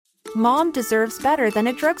Mom deserves better than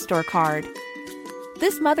a drugstore card.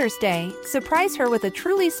 This Mother's Day, surprise her with a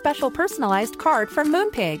truly special personalized card from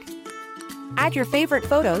Moonpig. Add your favorite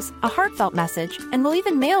photos, a heartfelt message, and we'll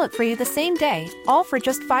even mail it for you the same day, all for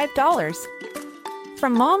just $5.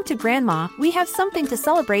 From mom to grandma, we have something to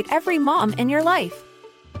celebrate every mom in your life.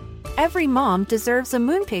 Every mom deserves a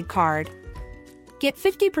Moonpig card. Get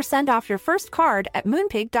 50% off your first card at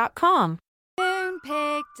moonpig.com.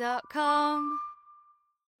 Moonpig.com.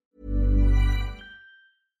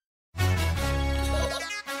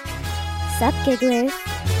 Sup, gigglers?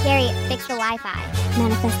 Gary, fix the Wi-Fi.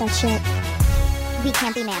 Manifest that shit. We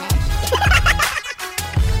can't be managed.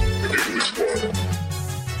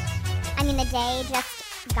 I mean, the day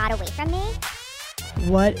just got away from me.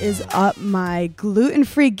 What is up, my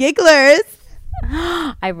gluten-free gigglers?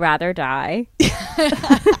 I'd rather die.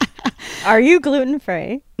 Are you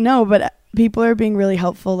gluten-free? No, but people are being really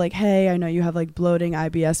helpful. Like, hey, I know you have like bloating,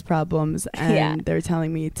 IBS problems, and they're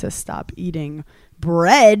telling me to stop eating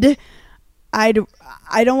bread. I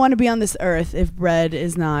don't want to be on this earth if bread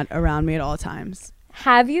is not around me at all times.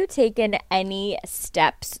 Have you taken any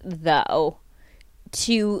steps, though,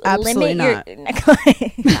 to Absolutely limit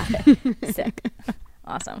not. your... Sick.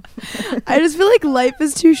 Awesome. I just feel like life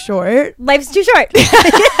is too short. Life's too short.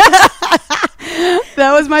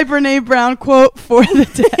 That was my Brene Brown quote for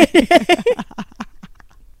the day.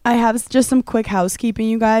 I have just some quick housekeeping,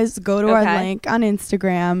 you guys. Go to our link on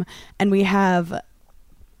Instagram, and we have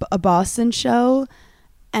a Boston show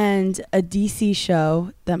and a DC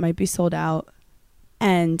show that might be sold out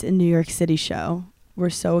and a New York City show. We're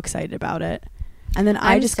so excited about it. And then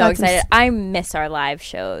I'm just so excited. I miss our live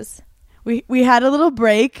shows. We had a little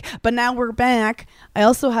break, but now we're back. I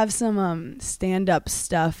also have some stand-up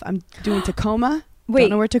stuff. I'm doing Tacoma. Wait. Don't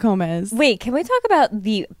know where Tacoma is. Wait, can we talk about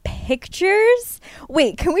the pictures?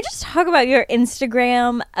 Wait, can we just talk about your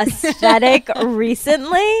Instagram aesthetic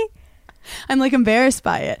recently? I'm like embarrassed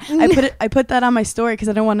by it. I put that on my story because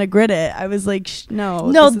I don't want to grid it. I was like,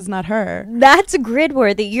 no, this is not her. That's grid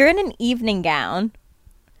worthy. You're in an evening gown.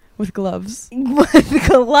 With gloves. With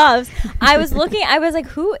gloves. I was like,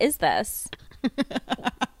 who is this?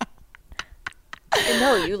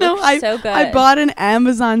 No, you look so good. I bought an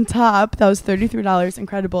Amazon top that was $33,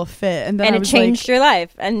 incredible fit, and then it changed your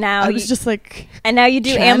life. And now I was just like, and now you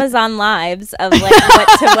do Amazon lives of like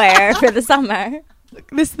what to wear for the summer.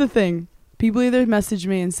 This is the thing. People either message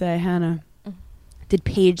me and say, Hannah, did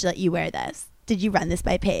Paige let you wear this? Did you run this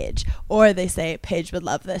by Paige? Or they say, Paige would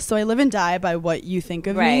love this. So I live and die by what you think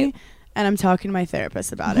of me. And I'm talking to my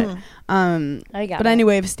therapist about it. But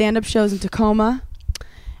anyway, I have stand-up shows in Tacoma,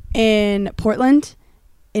 in Portland,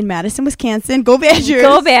 in Madison, Wisconsin. Go Badgers!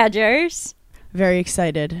 Go Badgers! Very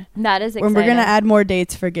excited. That is exciting. We're going to add more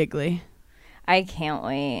dates for Giggly. I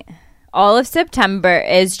can't all of September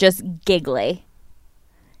is just giggly.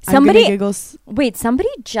 Somebody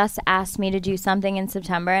just asked me to do something in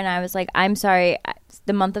September, and I was like, I'm sorry,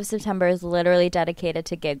 the month of September is literally dedicated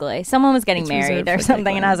to giggly. Someone was getting married or something,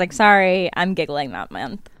 giggling. And I was like, sorry, I'm giggling that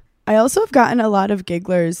month. I also have gotten a lot of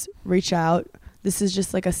gigglers reach out. This is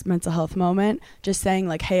just like a mental health moment, just saying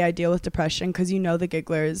like, hey, I deal with depression, because you know the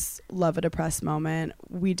gigglers love a depressed moment.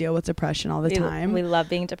 We deal with depression all the time. We love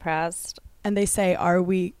being depressed. And they say our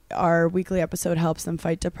weekly episode helps them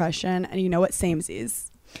fight depression. And you know what? Samesies.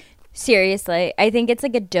 Seriously, I think it's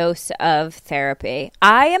like a dose of therapy.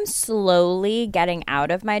 I am slowly getting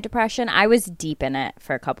out of my depression. I was deep in it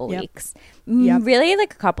for a couple weeks. Really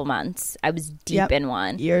like a couple months. I was deep in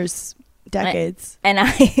one. Years, decades. And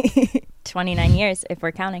I 29 years if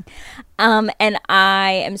we're counting. And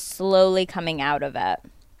I am slowly coming out of it.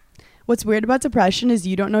 What's weird about depression is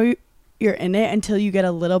you don't know you're in it until you get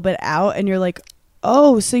a little bit out and you're like,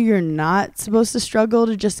 oh, so you're not supposed to struggle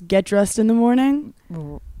to just get dressed in the morning?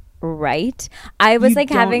 Right. I was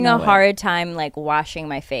like having a hard time like washing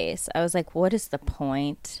my face. I was like, what is the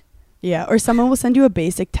point? Yeah. Or someone will send you a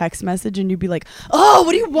basic text message and you'd be like, oh,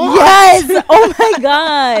 what do you want? Yes. Oh my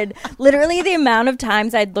God. Literally the amount of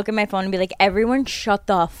times I'd look at my phone and be like, everyone shut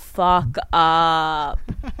the fuck up.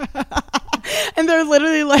 And they're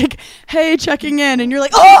literally like, hey, checking in. And you're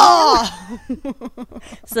like, oh.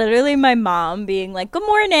 It's literally my mom being like, good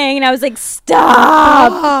morning. And I was like,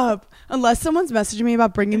 stop. Unless someone's messaging me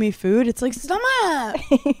about bringing me food, it's like, stop.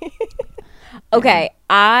 Okay,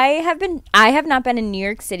 I have not been in New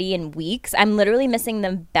York City in weeks. I'm literally missing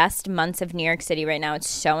the best months of New York City right now. It's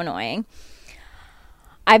so annoying.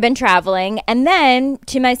 I've been traveling, and then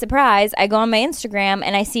to my surprise, I go on my Instagram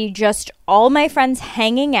and I see just all my friends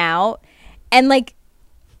hanging out, and like,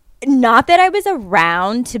 not that I was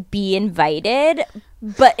around to be invited,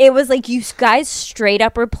 but it was like you guys straight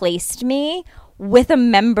up replaced me with a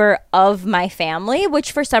member of my family,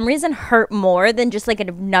 which for some reason hurt more than just like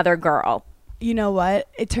another girl. You know what?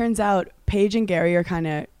 It turns out Paige and Gary are kind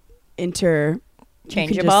of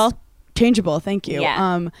Changeable. Changeable. Thank you.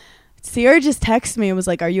 Yeah. Sierra just texted me and was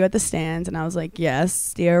like, "Are you at the stands?" And I was like, "Yes."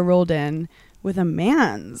 Sierra rolled in with a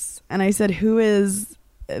man's, and I said, "Who is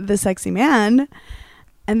the sexy man?"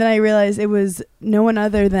 And then I realized it was no one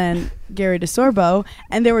other than Gary DeSorbo,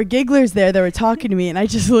 and there were gigglers there that were talking to me, and I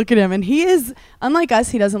just look at him, and he is, unlike us,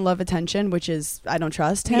 he doesn't love attention, which is, I don't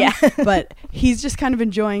trust him, Yeah. but he's just kind of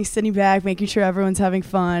enjoying sitting back, making sure everyone's having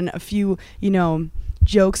fun, a few,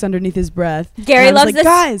 jokes underneath his breath. Gary loves like, this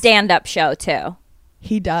 "Guys." stand-up show too.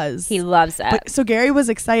 He does. He loves it. But, so Gary was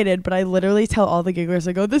excited, but I literally tell all the gigglers,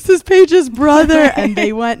 I go, "This is Paige's brother," and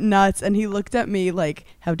they went nuts, and he looked at me like,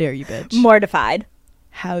 "How dare you, bitch? Mortified.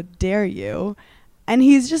 How dare you?" And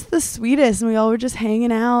he's just the sweetest, and we all were just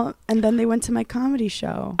hanging out, and then they went to my comedy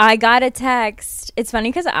show. I got a text. It's funny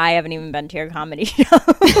because I haven't even been to your comedy show.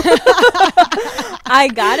 I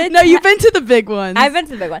got a No, you've been to the big ones. I've been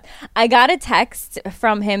to the big one. I got a text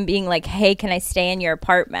from him being like, "Hey, can I stay in your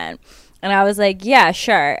apartment?" And I was like, "Yeah,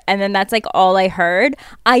 sure." And then that's like all I heard.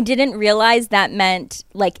 I didn't realize that meant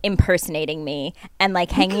like impersonating me and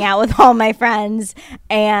like hanging out with all my friends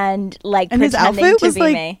and like and his pretending outfit to was be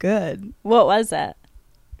like me. good. What was it?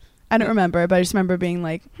 I don't remember, but I just remember being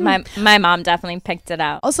like, My mom definitely picked it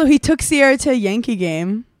out. Also, he took Sierra to a Yankee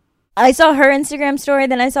game. I saw her Instagram story,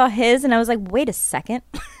 then I saw his, and I was like, wait a second.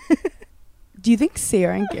 Do you think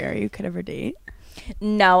Sierra and Gary could ever date?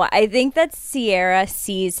 No, I think that Sierra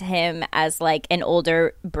sees him as like an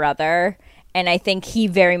older brother, and I think he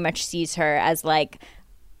very much sees her as like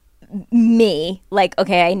me. Like,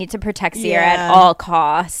 okay, I need to protect Sierra at Yeah. all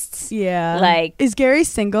costs. Yeah. Like, is Gary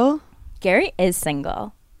single? Gary is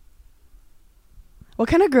single. What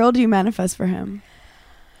kind of girl do you manifest for him?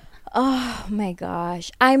 Oh my gosh.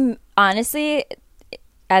 I'm honestly,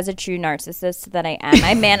 as a true narcissist that I am,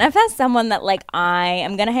 I manifest someone that like I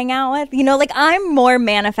am going to hang out with. Like I'm more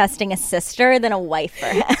manifesting a sister than a wife for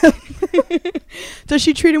him. Does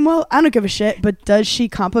she treat him well? I don't give a shit, but does she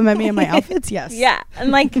compliment me in my outfits? Yes. Yeah. And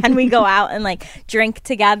like, can we go out and like drink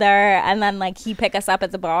together and then like he pick us up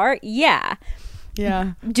at the bar? Yeah.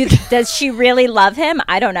 Yeah. Does she really love him?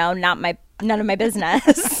 I don't know. None of my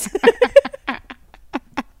business.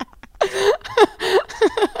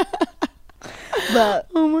 But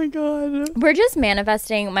Oh my God. we're just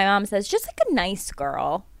manifesting. My mom says just like a nice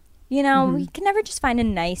girl. We can never just find a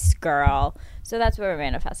nice girl. So that's what we're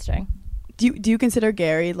manifesting. Do you consider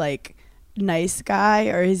Gary like nice guy,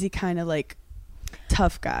 or is he kind of like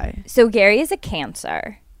tough guy? So Gary is a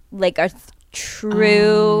Cancer, like a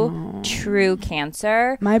true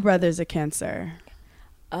Cancer. My brother's a Cancer.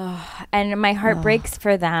 And my heart breaks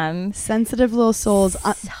for them. Sensitive little souls,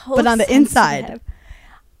 So but on the inside. sensitive.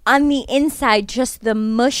 On the inside, just the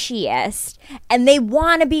mushiest. And they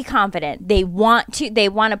want to be confident. They want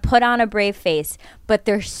to put on a brave face, but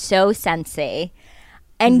they're so sensy.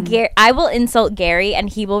 And I will insult Gary, and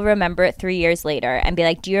he will remember it 3 years later and be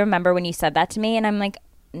like, "Do you remember when you said that to me?" And I'm like,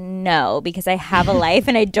 "No, because I have a life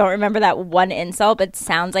and I don't remember that one insult, but it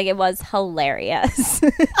sounds like it was hilarious."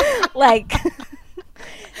 Like,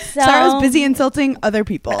 so Sarah's busy insulting other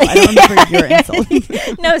people. I don't remember your insult.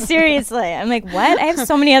 No, seriously. I'm like, what? I have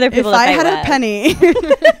so many other people If to I fight had a with. penny.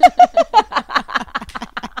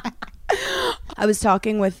 I was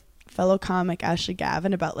talking with fellow comic Ashley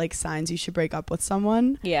Gavin about like signs you should break up with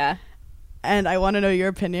someone. Yeah. And I want to know your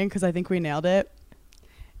opinion because I think we nailed it.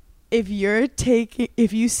 If you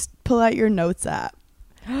pull out your notes app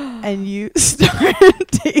and you start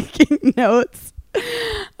taking notes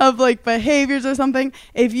of like behaviors or something,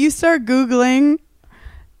 if you start Googling,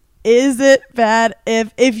 is it bad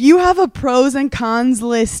if you have a pros and cons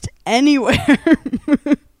list anywhere,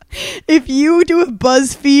 if you do a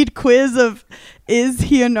BuzzFeed quiz of is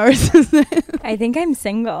he a narcissist? I think I'm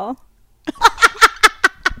single.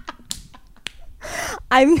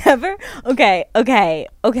 I've never. Okay.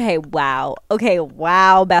 Wow,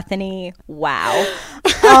 Bethany. Wow.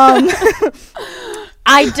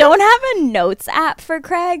 I don't have a notes app for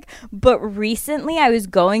Craig, but recently I was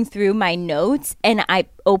going through my notes and I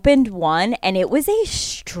opened one and it was a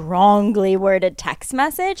strongly worded text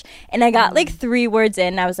message. And I got like 3 words in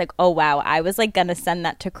and I was like, oh, wow, I was like going to send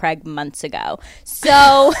that to Craig months ago.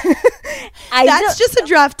 So That's just a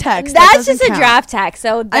draft text. That's just a draft text.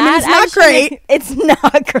 So that I mean, it's not great. It's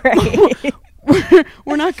not great.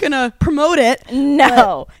 We're not going to promote it.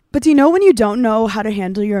 No. But do you know when you don't know how to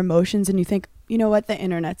handle your emotions and you think, you know what, the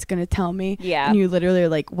internet's gonna tell me. Yeah. And you literally are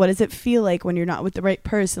like, what does it feel like when you're not with the right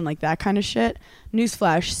person? Like that kind of shit.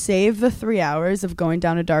 Newsflash, save the 3 hours of going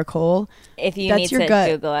down a dark hole. If you That's need your to gut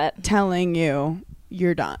Google it. telling you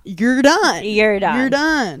you're done. You're done. You're done. You're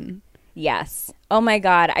done. Yes. Oh my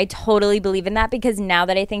God. I totally believe in that, because now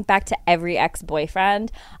that I think back to every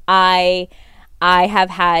ex-boyfriend, I have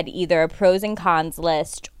had either a pros and cons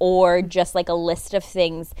list or just like a list of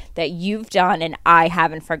things that you've done and I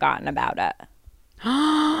haven't forgotten about it.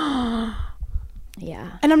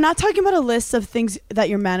 Yeah. And I'm not talking about a list of things that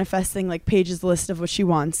you're manifesting, like Paige's list of what she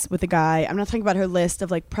wants with a guy. I'm not talking about her list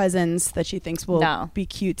of like presents that she thinks will be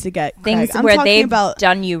cute to get Things Craig. I'm where talking they've about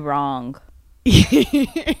done you wrong.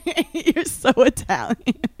 You're so Italian.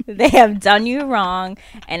 They have done you wrong,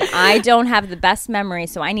 and I don't have the best memory,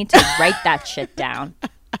 so I need to write that shit down.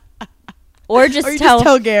 Or just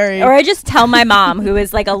tell Gary. Or I just tell my mom, who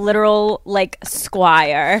is like a literal like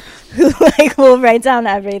squire, who like will write down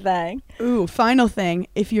everything. Ooh, final thing.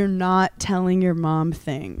 If you're not telling your mom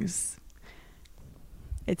things,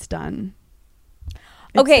 it's done.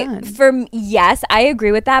 Okay, yes, I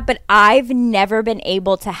agree with that, but I've never been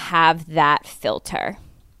able to have that filter.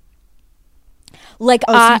 Like,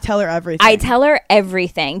 so you tell her everything. I tell her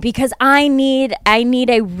everything because I need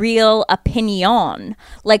a real opinion.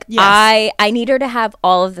 Like, yes. I need her to have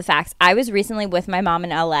all of the facts. I was recently with my mom in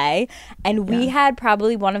LA, and we had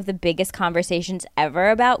probably one of the biggest conversations ever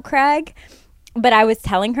about Craig, but I was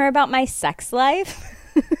telling her about my sex life.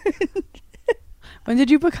 When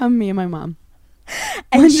did you become me and my mom?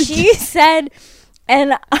 And she said,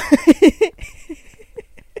 and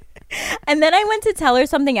and then I went to tell her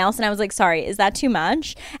something else, and I was like, sorry, is that too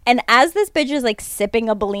much? And as this bitch is like sipping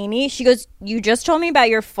a Bellini, she goes, you just told me about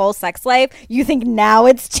your full sex life. You think now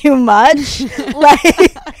it's too much?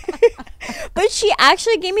 Like, but she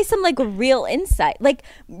actually gave me some like real insight. Like,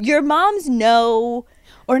 your moms know.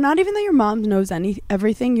 Or not even that your mom knows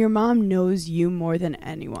everything. Your mom knows you more than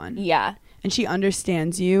anyone. Yeah. And she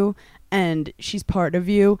understands you. And she's part of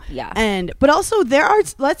you. Yeah. But also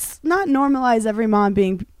let's not normalize every mom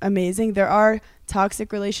being amazing. There are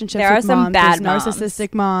toxic relationships there with are some moms. bad There's moms.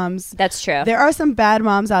 narcissistic moms. That's true. There are some bad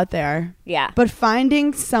moms out there. Yeah. But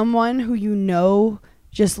finding someone who you know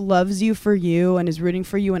just loves you for you and is rooting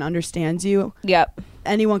for you and understands you. Yep.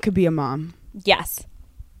 Anyone could be a mom. Yes.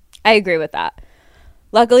 I agree with that.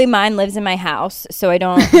 Luckily, mine lives in my house, so I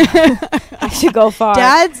don't have to go far.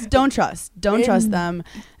 Dads, don't trust. Don't trust them.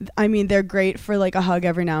 I mean, they're great for like a hug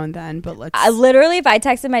every now and then, but let's... literally, if I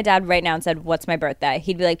texted my dad right now and said, what's my birthday?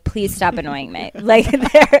 He'd be like, please stop annoying me. Like,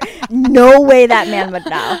 no way that man would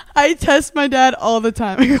know. I test my dad all the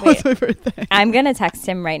time. What's my birthday? I'm going to text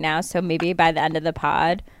him right now, so maybe by the end of the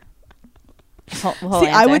pod, he'll See, answer.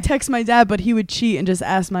 I would text my dad, but he would cheat and just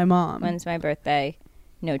ask my mom. When's my birthday?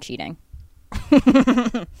 No cheating.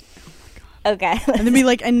 Okay. And then be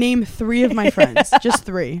like, and name 3 of my friends. Just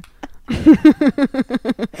 3. He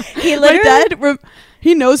literally, my dad,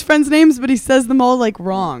 he knows friends' names, but he says them all like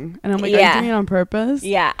wrong. And I'm like, are you doing it on purpose?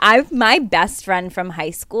 Yeah. My best friend from high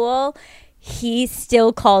school, he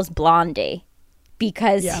still calls Blondie.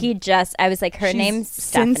 Because I was like, her name's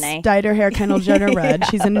Stephanie. Since dyed her hair Kendall Jenner red.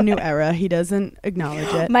 She's in a new era. He doesn't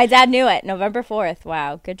acknowledge it. My dad knew it. November 4th.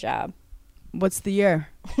 Wow. Good job. What's the year?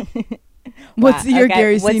 What's the year, okay.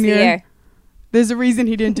 Gary What's Senior? The year? There's a reason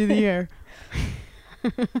he didn't do the year.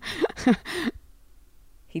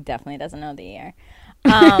 He definitely doesn't know the year.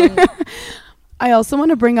 I also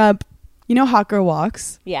want to bring up, you know, Hot Girl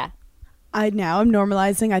Walks? Yeah. I'm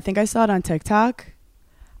normalizing. I think I saw it on TikTok.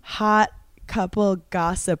 Hot couple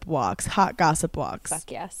gossip walks. Hot gossip walks.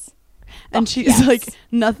 Fuck yes. And she's like,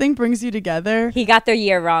 nothing brings you together. He got their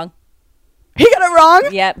year wrong. He got it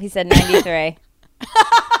wrong? Yep. He said 93.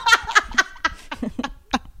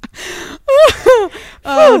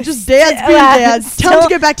 Oh, just dads being dads. Tell him to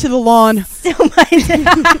get back to the lawn. Still my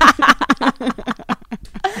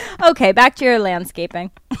Okay, back to your landscaping.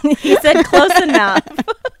 He said close enough.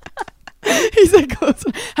 He said close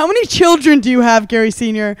enough. How many children do you have, Gary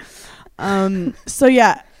Sr.? So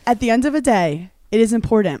yeah, at the end of a day, it is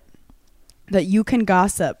important that you can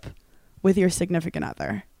gossip with your significant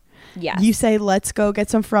other. Yes. You say, let's go get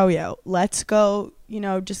some froyo. Let's go,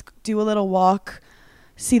 just do a little walk,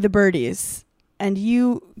 see the birdies. And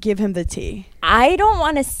you give him the tea. I don't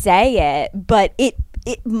want to say it, but it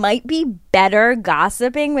might be better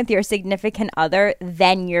gossiping with your significant other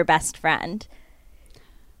than your best friend.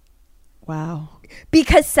 Wow.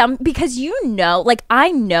 Because you know, like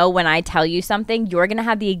I know when I tell you something, you're going to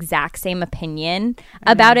have the exact same opinion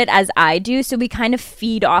about it as I do. So we kind of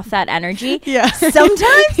feed off that energy. Yeah.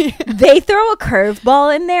 Sometimes they throw a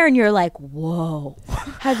curveball in there and you're like, whoa.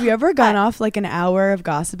 Have you ever gone off like an hour of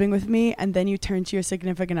gossiping with me and then you turn to your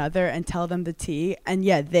significant other and tell them the tea and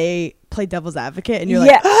they play devil's advocate and you're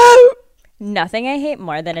like, oh! Nothing I hate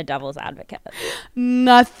more than a devil's advocate.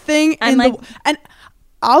 Nothing. I'm like, and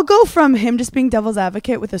I'll go from him just being devil's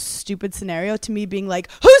advocate with a stupid scenario to me being like,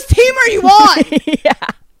 whose team are you on?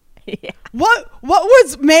 yeah. What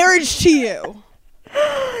was marriage to you?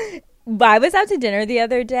 I was out to dinner the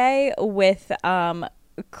other day with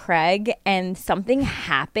Craig, and something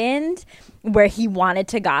happened where he wanted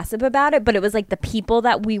to gossip about it, but it was like the people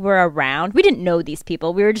that we were around. We didn't know these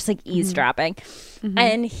people. We were just like eavesdropping. Mm-hmm.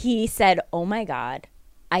 And he said, oh my God,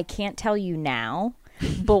 I can't tell you now,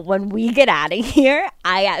 but when we get out of here,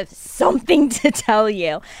 I have something to tell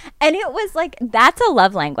you. And it was like, that's a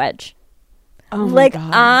love language. Oh my like,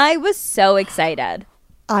 God. I was so excited.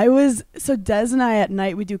 So Des and I at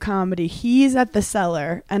night, we do comedy. He's at the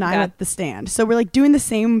cellar and I'm at the stand. So we're like doing the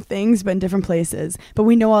same things, but in different places, but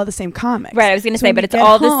we know all the same comics. Right. I was going to say, but it's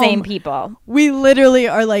all the same people. We literally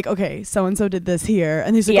are like, okay, so-and-so did this here.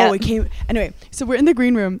 And he's like, oh, it came. Anyway, so we're in the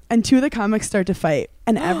green room and two of the comics start to fight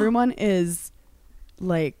and everyone is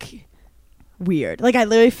like weird. Like I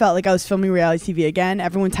literally felt like I was filming reality TV again.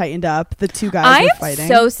 Everyone tightened up. The two guys were fighting. I'm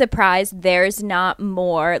so surprised there's not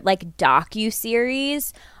more like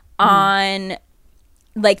docu-series on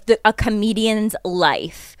like a comedian's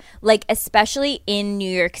life, like especially in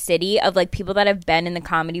New York City, of like people that have been in the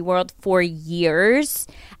comedy world for years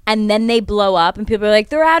and then they blow up and people are like,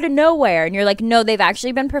 they're out of nowhere, and you're like, no, they've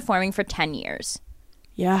actually been performing for 10 years.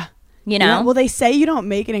 Yeah. You know? Yeah, well, they say you don't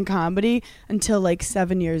make it in comedy until like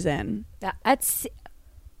 7 years in. That's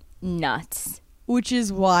nuts. Which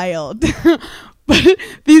is wild. But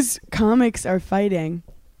these comics are fighting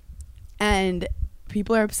and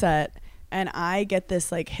people are upset. And I get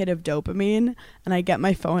this like hit of dopamine and I get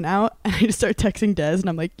my phone out and I just start texting Des and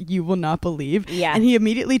I'm like, you will not believe. Yeah. And he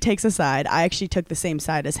immediately takes a side. I actually took the same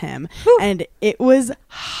side as him. Whew. And it was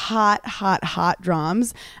hot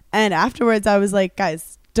drums. And afterwards I was like,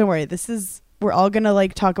 guys, don't worry. We're all going to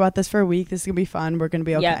like talk about this for a week. This is going to be fun. We're going to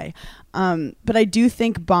be okay. Yep. But I do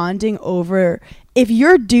think bonding over, if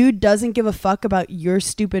your dude doesn't give a fuck about your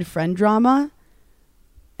stupid friend drama,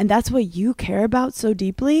 and that's what you care about so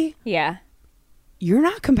deeply, you're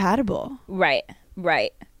not compatible. Right.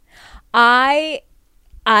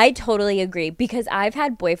 I totally agree, because I've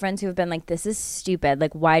had boyfriends who have been like, this is stupid.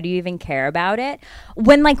 Like, why do you even care about it?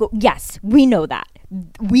 When like, yes, we know that.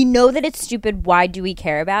 We know that it's stupid. Why do we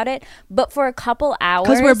care about it? But for a couple hours,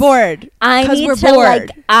 because we're bored. I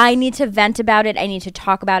need to vent about it. I need to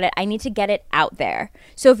talk about it. I need to get it out there.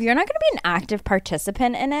 So if you're not going to be an active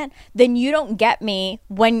participant in it, then you don't get me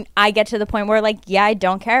when I get to the point where like, yeah, I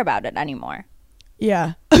don't care about it anymore.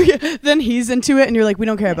 Yeah. Okay. Then he's into it and you're like, we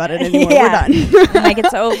don't care about it anymore. We're done. Like,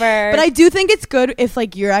 it's over. But I do think it's good if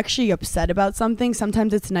like you're actually upset about something.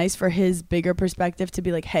 Sometimes it's nice for his bigger perspective to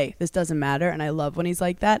be like, hey, this doesn't matter. And I love when he's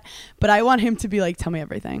like that. But I want him to be like, tell me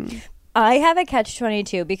everything. I have a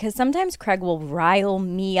catch-22 because sometimes Craig will rile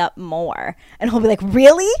me up more. And he'll be like,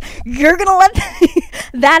 really? You're going to let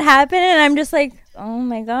that happen? And I'm just like, oh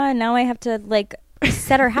my God, now I have to like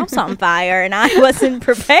set our house on fire. And I wasn't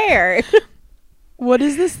prepared. What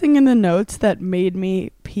is this thing in the notes that made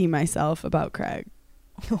me pee myself about Craig?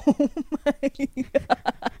 Oh my God.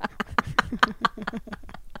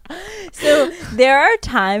 So there are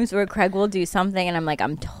times where Craig will do something and I'm like,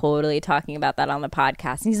 I'm totally talking about that on the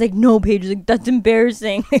podcast. And he's like, no, Paige, like, that's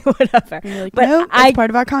embarrassing. Whatever. And you're like, but no, that's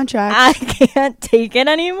part of our contract. I can't take it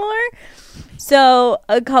anymore. So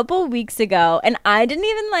a couple weeks ago, and I didn't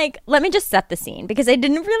even like, let me just set the scene because I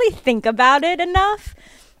didn't really think about it enough.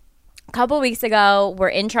 A couple weeks ago, we're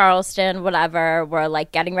in Charleston, whatever. We're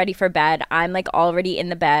like getting ready for bed. I'm like already in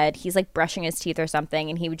the bed. He's like brushing his teeth or something.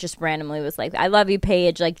 And he just randomly was like, I love you,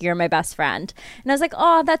 Paige. Like, you're my best friend. And I was like,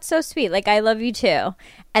 oh, that's so sweet. Like, I love you too.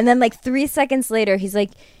 And then like 3 seconds later, he's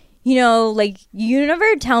like, you know, like, you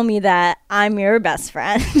never tell me that I'm your best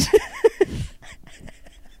friend.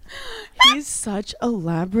 He's such a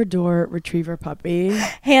Labrador retriever puppy.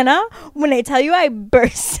 Hannah, when I tell you I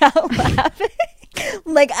burst out laughing.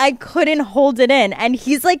 Like, I couldn't hold it in. And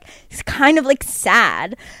he's like, he's kind of like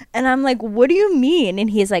sad. And I'm like, what do you mean? And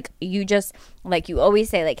he's like, you just, like, you always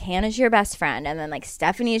say, like, Hannah's your best friend. And then, like,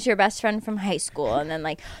 Stephanie is your best friend from high school. And then,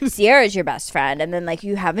 like, Sierra's your best friend. And then, like,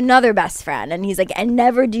 you have another best friend. And he's like, and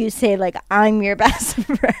never do you say, like, I'm your best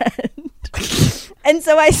friend. And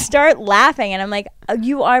so I start laughing and I'm like, oh,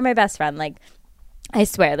 you are my best friend. Like, I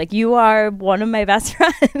swear, like, you are one of my best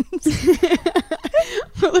friends.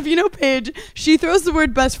 Well, if you know Paige, she throws the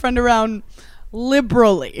word best friend around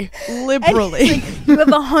liberally. Like, you have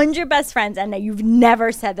 100 best friends and you've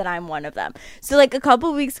never said that I'm one of them. So like a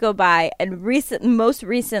couple weeks go by and most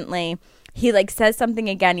recently he like says something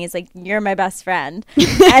again. He's like, you're my best friend.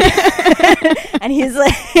 And he's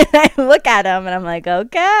like, and I look at him and I'm like,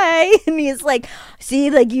 okay. And he's like, see,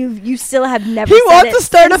 like you still have never He said wants it to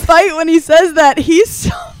start a fight when he says that. He's so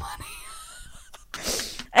funny.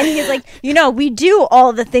 And he's like, you know, we do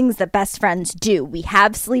all the things that best friends do. We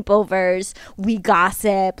have sleepovers, we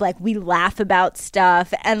gossip, like we laugh about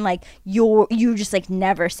stuff, and like you just like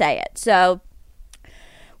never say it. So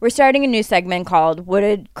we're starting a new segment called "What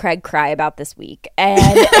Did Craig Cry About This Week?" And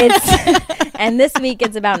it's and this week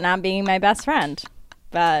it's about not being my best friend.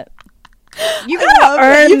 But you gotta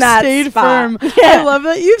earn that spot. Firm. Yeah. I love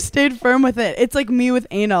that you've stayed firm with it. It's like me with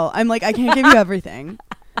anal. I'm like, I can't give you everything.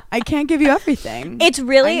 I can't give you everything. It's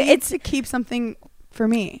really I need to keep something for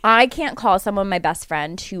me. I can't call someone my best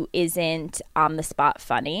friend who isn't on the spot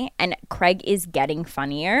funny, and Craig is getting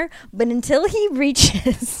funnier, but until he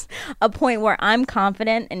reaches a point where I'm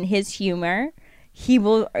confident in his humor, he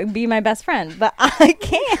will be my best friend. But I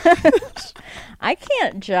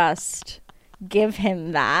can't just give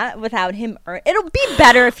him that without him it'll be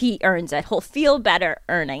better if he earns it. He'll feel better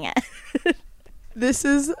earning it. This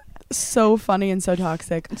is so funny and so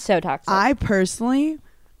toxic. So toxic.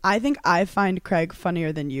 I think I find Craig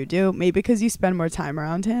funnier than you do. Maybe because you spend more time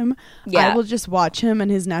around him. Yeah. I will just watch him and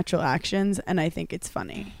his natural actions, and I think it's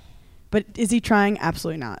funny. But is he trying?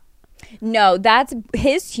 Absolutely not. No, that's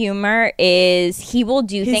his humor is he will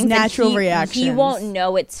do His things natural and reactions. He won't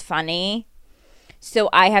know it's funny. So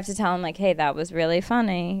I have to tell him like, hey, that was really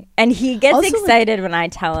funny. And he gets Also, excited when I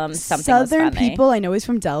tell him something was Southern funny. people, I know he's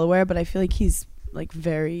from Delaware, but I feel like he's like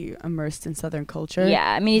very immersed in Southern culture. Yeah,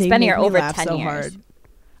 I mean, he's They been make here me over laugh 10 so years. hard.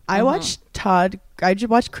 I watched I just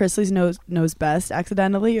watched Chrisley's Knows Best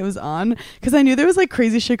accidentally. It was on because I knew there was like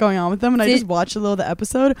crazy shit going on with them, and I just watched a little of the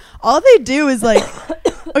episode. All they do is like,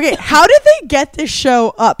 okay, how did they get this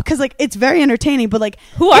show up? Because like it's very entertaining, but like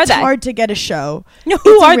Who are it's they? hard to get a show. No, It's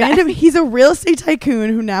who a are random, they? He's a real estate tycoon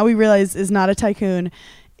who now we realize is not a tycoon.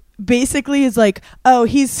 Basically, is like, oh,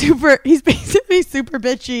 he's basically super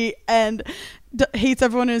bitchy and hates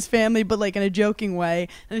everyone in his family, but like in a joking way,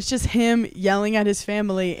 and it's just him yelling at his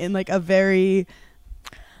family in like a very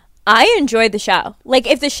I enjoyed the show. Like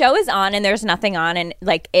if the show is on and there's nothing on and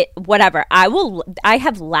like it whatever, I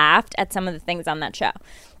have laughed at some of the things on that show.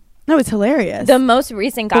 no, it's hilarious. The most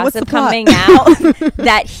recent But what's gossip the plot? coming out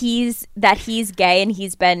that he's gay and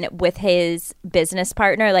he's been with his business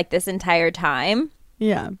partner like this entire time.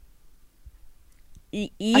 Yeah. Yeah.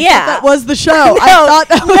 I thought that was the show. I thought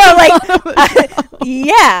that was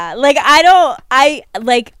yeah.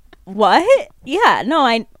 Like what? Yeah. No,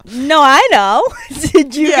 I know.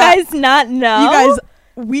 Did you guys not know? You guys,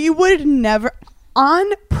 we would never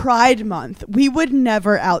on Pride Month, we would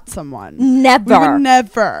never out someone. Never. We would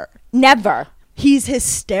never. He's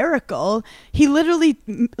hysterical. He literally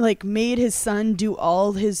like made his son do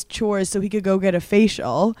all his chores so he could go get a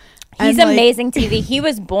facial. He's And, like, amazing TV. He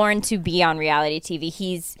was born to be on reality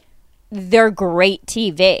TV. They're great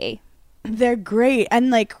TV. They're great and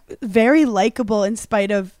like very likable in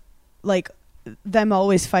spite of like them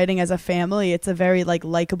always fighting as a family. It's a very like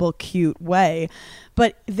likable, cute way.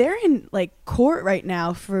 But they're in like court right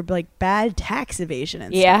now for like bad tax evasion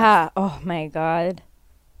and stuff. Yeah. Oh my God.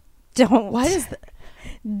 Don't. Why is that?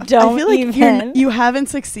 Don't I feel like even. you haven't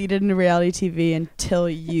succeeded in reality TV until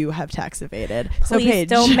you have tax evaded. So Please Paige,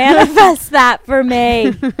 don't manifest that for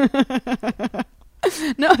me.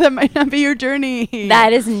 no, that might not be your journey.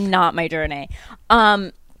 That is not my journey.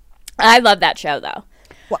 I love that show though.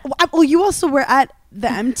 Well, you also were at the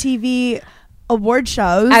MTV award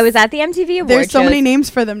shows. I was at the MTV Awards. There's so shows. many names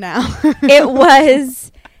for them now. It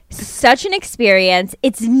was such an experience.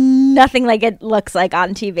 It's nothing like it looks like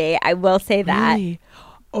on TV. I will say that. Really?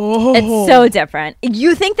 Oh, It's so different.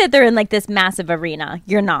 You think that they're in like this massive arena.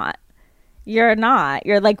 You're not. You're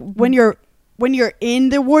like when you're in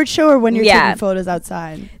the award show or when you're Yeah. taking photos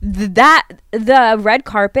outside. the red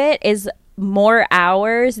carpet is more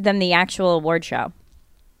hours than the actual award show,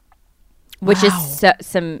 which is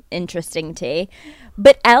some interesting tea.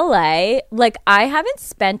 But LA, like I haven't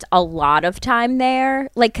spent a lot of time there,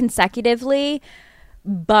 like consecutively,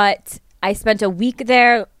 but I spent a week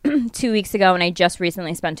there 2 weeks ago, and I just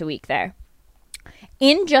recently spent a week there.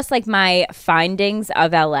 In just like my findings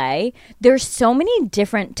of LA, there's so many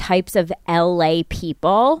different types of LA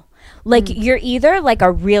people. Like you're either like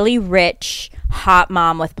a really rich hot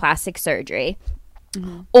mom with plastic surgery,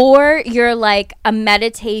 or you're like a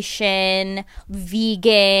meditation,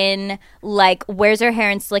 vegan, like wears her hair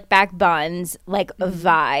in slick back buns, like a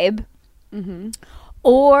vibe.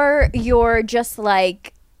 Or you're just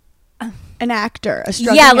like an actor, a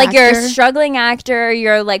struggling yeah, like actor. you're a struggling actor.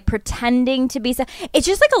 You're like pretending to be. It's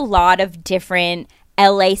just like a lot of different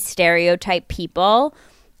LA stereotype people.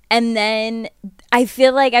 And then I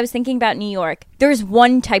feel like I was thinking about New York. There's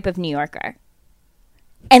one type of New Yorker.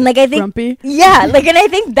 And like I think Grumpy? Yeah, like and I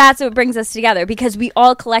think that's what brings us together because we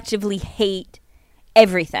all collectively hate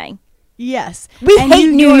everything. Yes. We And hate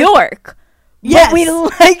New York. Yes. But we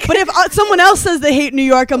like But if someone else says they hate New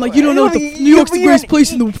York, I'm like, you don't know what New York's the greatest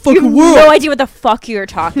place in the you fucking have world. no idea what the fuck you're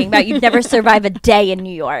talking about. You'd never survive a day in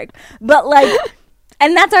New York. But like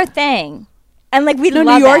and that's our thing. And like we No,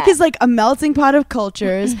 love New York it. is like a melting pot of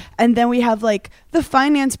cultures, and then we have like the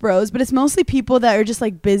finance bros, but it's mostly people that are just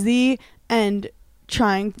like busy and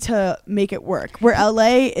trying to make it work. Where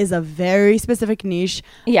LA is a very specific niche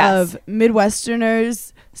Yes. of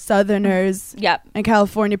Midwesterners, Southerners, Yep. and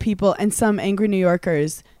California people, and some angry New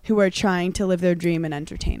Yorkers who are trying to live their dream in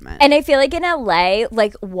entertainment. And I feel like in LA,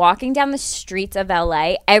 like walking down the streets of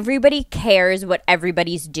LA, everybody cares what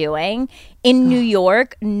everybody's doing. In New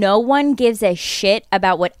York, no one gives a shit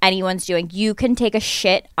about what anyone's doing. You can take a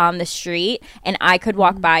shit on the street and I could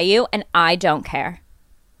walk by you and I don't care.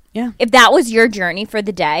 Yeah. If that was your journey for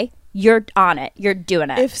the day, you're on it. You're doing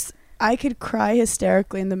it. If I could cry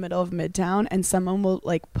hysterically in the middle of Midtown and someone will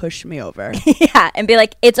like push me over. Yeah, and be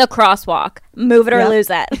like, it's a crosswalk. Move it or Yep. lose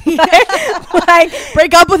it. like,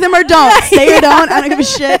 Break up with him or don't. Stay or don't. I don't give a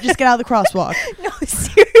shit. Just get out of the crosswalk. no,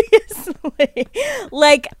 seriously.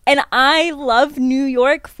 Like, and I love New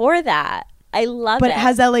York for that. I love But it.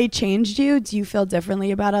 has LA changed you? Do you feel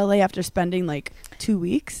differently about LA after spending like 2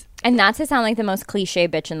 weeks? And not to sound like the most cliche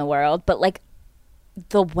bitch in the world, but like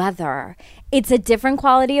the weather. It's a different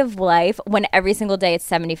quality of life when every single day it's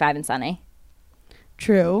 75 and sunny.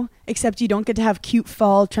 True. Except you don't get to have cute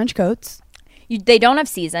fall trench coats. They don't have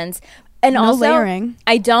seasons. And No also, layering.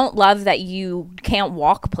 I don't love that you can't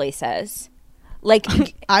walk places. Like,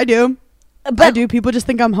 I do. but I do. People just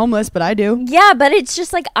think I'm homeless, but I do. yeah, but it's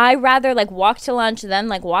just like I rather like walk to lunch then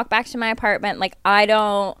like walk back to my apartment. Like I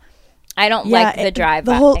don't like the drive.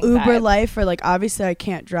 The whole thing Uber vibe. life, or like obviously I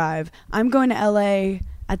can't drive. I'm going to LA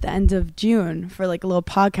at the end of June for like a little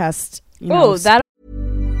podcast. You know, Oh, that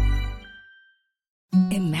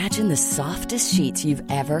Imagine the softest sheets you've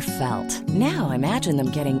ever felt. Now imagine them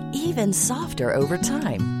getting even softer over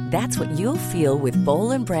time. That's what you'll feel with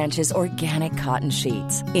Boll & Branch's organic cotton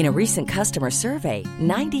sheets. In a recent customer survey,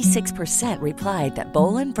 96% replied that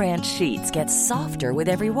Boll & Branch sheets get softer with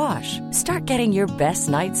every wash. Start getting your best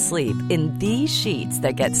night's sleep in these sheets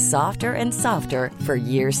that get softer and softer for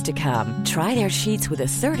years to come. Try their sheets with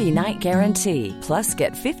a 30-night guarantee. Plus,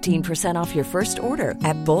 get 15% off your first order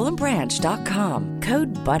at bollandbranch.com.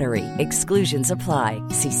 Code BUTTERY. Exclusions apply.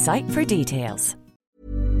 See site for details.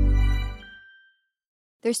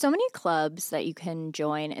 There's so many clubs that you can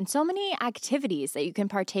join and so many activities that you can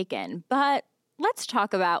partake in. But let's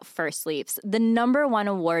talk about First Leafs, the #1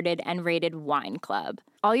 awarded and rated wine club.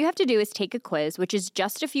 All you have to do is take a quiz, which is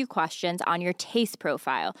just a few questions on your taste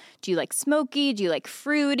profile. Do you like smoky? Do you like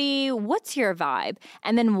fruity? What's your vibe?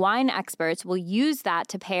 And then wine experts will use that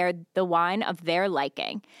to pair the wine of their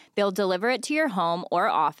liking. They'll deliver it to your home or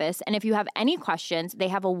office, and if you have any questions, they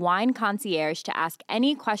have a wine concierge to ask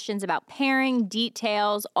any questions about pairing,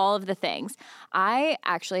 details, all of the things. I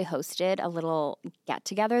actually hosted a little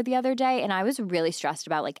get-together the other day, and I was really stressed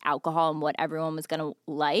about like alcohol and what everyone was going to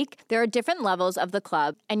like. There are different levels of the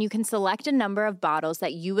club, and you can select a number of bottles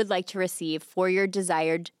that you would like to receive for your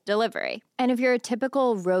desired delivery. And if you're a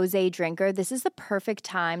typical rosé drinker, this is the perfect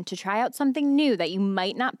time to try out something new that you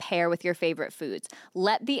might not pair with your favorite foods.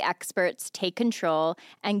 Let the experts take control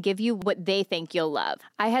and give you what they think you'll love.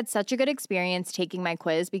 I had such a good experience taking my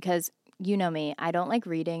quiz because you know me, I don't like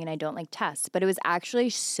reading and I don't like tests, but it was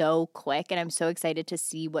actually so quick and I'm so excited to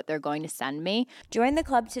see what they're going to send me. Join the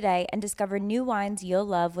club today and discover new wines you'll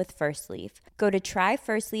love with First Leaf. Go to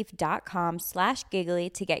tryfirstleaf.com/giggly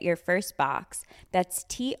to get your first box. That's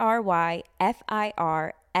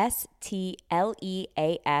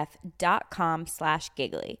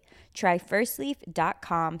tryfirstleaf.com/giggly.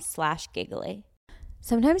 Tryfirstleaf.com/giggly.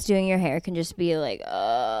 Sometimes doing your hair can just be like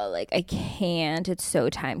I can't. It's so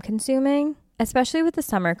time consuming, especially with the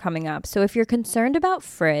summer coming up. So if you're concerned about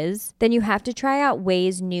frizz, then you have to try out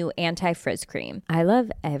Ouai's new anti-frizz cream. I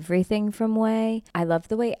love everything from Ouai. I love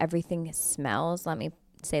the way everything smells. Let me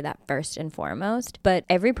say that first and foremost. But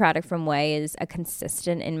every product from Ouai is a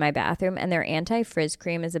consistent in my bathroom, and their anti-frizz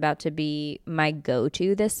cream is about to be my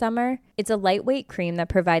go-to this summer. It's a lightweight cream that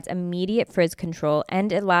provides immediate frizz control,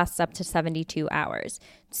 and it lasts up to 72 hours.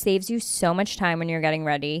 It saves you so much time when you're getting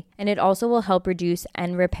ready, and it also will help reduce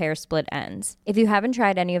and repair split ends. If you haven't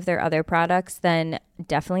tried any of their other products, then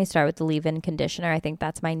definitely start with the leave-in conditioner. I think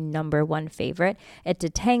that's my number one favorite. It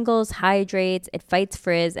detangles, hydrates, it fights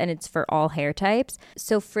frizz, and it's for all hair types.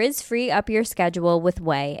 So frizz-free up your schedule with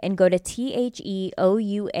Ouai and go to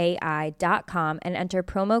THEOUAI.com and enter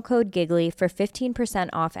promo code GIGGLY for 15%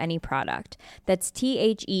 off any product. That's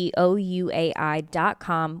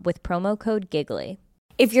THEOUAI.com with promo code GIGGLY.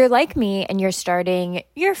 If you're like me and you're starting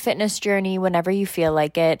your fitness journey whenever you feel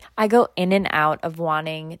like it, I go in and out of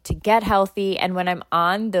wanting to get healthy. And when I'm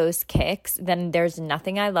on those kicks, then there's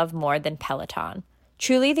nothing I love more than Peloton.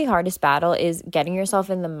 Truly, the hardest battle is getting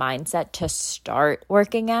yourself in the mindset to start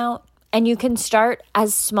working out. And you can start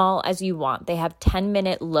as small as you want. They have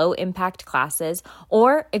 10-minute low-impact classes.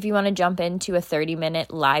 Or if you want to jump into a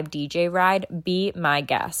 30-minute live DJ ride, be my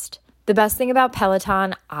guest. The best thing about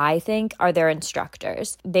Peloton, I think, are their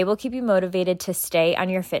instructors. They will keep you motivated to stay on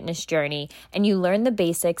your fitness journey, and you learn the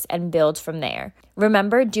basics and build from there.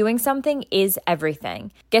 Remember, doing something is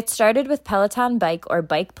everything. Get started with Peloton Bike or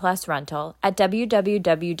Bike Plus Rental at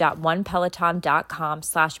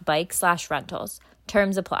www.onepeloton.com/bike/rentals.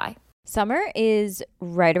 Terms apply. Summer is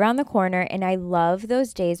right around the corner, and I love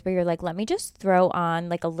those days where you're like, let me just throw on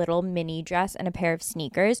like a little mini dress and a pair of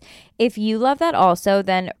sneakers. If you love that also,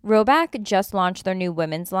 then Rhoback just launched their new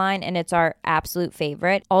women's line, and it's our absolute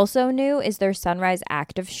favorite. Also new is their Sunrise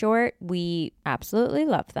Active Short. We absolutely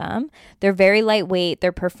love them. They're very lightweight.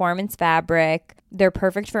 They're performance fabric. They're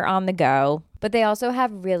perfect for on the go. But they also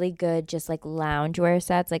have really good just like loungewear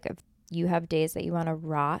sets, like you have days that you want to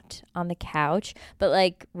rot on the couch, but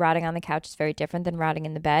like rotting on the couch is very different than rotting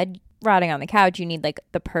in the bed. Rotting on the couch, you need like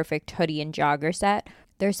the perfect hoodie and jogger set.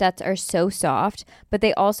 Their sets are so soft, but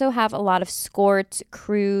they also have a lot of skirts,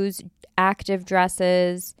 crews, active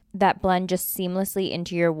dresses that blend just seamlessly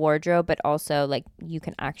into your wardrobe, but also like you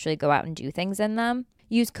can actually go out and do things in them.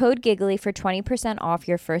 Use code GIGGLY for 20% off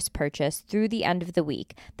your first purchase through the end of the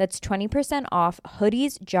week. That's 20% off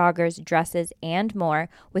hoodies, joggers, dresses, and more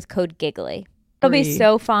with code GIGGLY. It'll be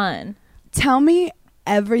so fun. Tell me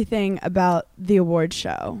everything about the award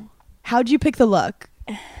show. How'd you pick the look?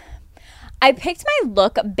 I picked my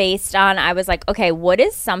look based on, I was like, okay, what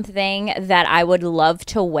is something that I would love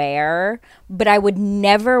to wear, but I would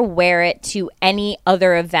never wear it to any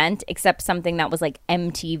other event except something that was like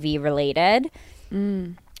MTV related.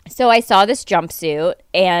 So I saw this jumpsuit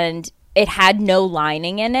and it had no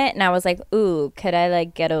lining in it, and I was like, ooh, could I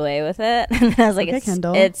like get away with it? And I was like,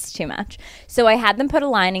 it's too much. So I had them put a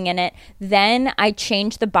lining in it. Then I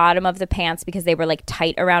changed the bottom of the pants because they were like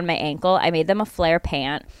tight around my ankle. I made them a flare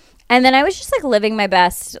pant, and then I was just like living my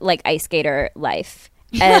best like ice skater life,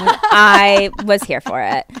 and I was here for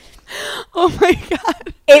it. Oh my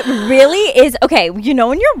God. It really is. Okay, you know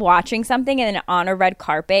when you're watching something and on a red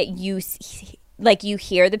carpet, you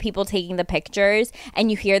hear the people taking the pictures and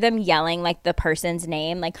you hear them yelling like the person's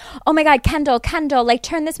name, like, oh my God, Kendall, like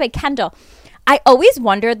turn this way, Kendall. I always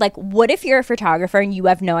wondered, like, what if you're a photographer and you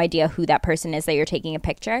have no idea who that person is that you're taking a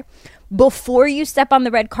picture? Before you step on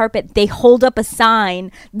the red carpet, they hold up a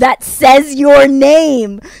sign that says your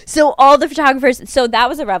name. So all the photographers, so that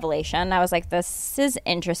was a revelation. I was like, this is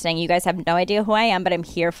interesting. You guys have no idea who I am, but I'm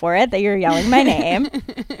here for it, that you're yelling my name.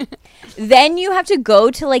 Then you have to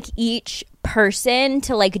go to like each person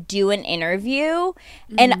to like do an interview.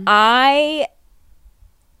 And I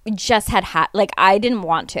just like I didn't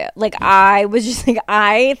want to. Like I was just like,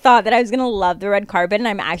 I thought that I was gonna love the red carpet, and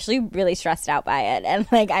I'm actually really stressed out by it, and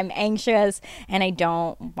like I'm anxious and I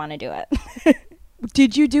don't want to do it.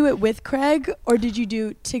 Did you do it with Craig, or did you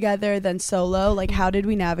do together then solo? Like, how did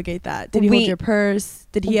we navigate that? Did he hold your purse?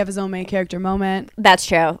 Did he have his own main character moment? That's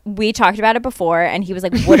true. We talked about it before, and he was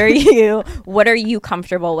like, what are you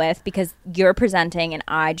comfortable with? Because you're presenting, and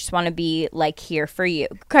I just want to be like here for you.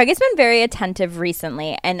 Craig has been very attentive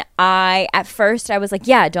recently, and at first I was like,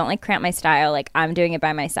 yeah, don't like cramp my style. Like I'm doing it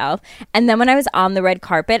by myself. And then when I was on the red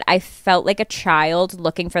carpet, I felt like a child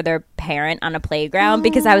looking for their parent on a playground,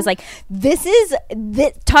 because I was like,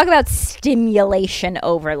 talk about stimulation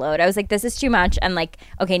overload. I was like, this is too much. And like,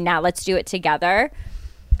 okay, now let's do it together.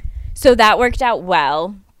 So that worked out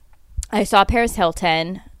well. I saw Paris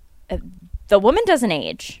Hilton. The woman doesn't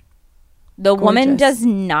age. The woman does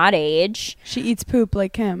not age. She eats poop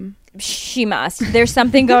like him. She must. There's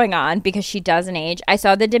something going on because she doesn't age. I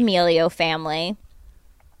saw the D'Amelio family.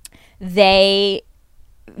 They,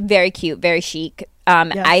 very cute, very chic.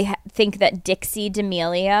 I think that Dixie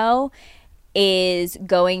D'Amelio is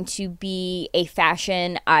going to be a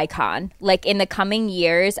fashion icon. Like in the coming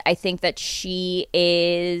years, I think that she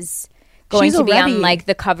is going to be on like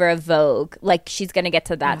the cover of Vogue. Like she's going to get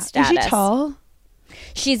to that status. Is she tall?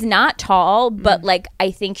 She's not tall, but like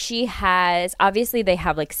I think she has. Obviously, they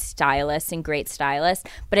have like stylists and great stylists,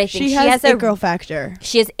 but I think she has it girl factor.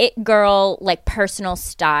 She has it girl like personal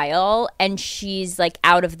style, and she's like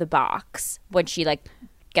out of the box when she like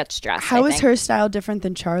gets dressed. How is her style different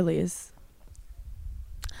than Charlie's?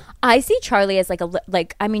 I see Charlie as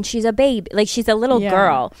I mean, she's a baby, like she's a little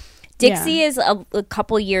girl. Dixie is a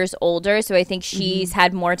couple years older, so I think she's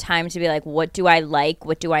had more time to be like, what do I like?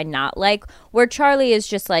 What do I not like? Where Charlie is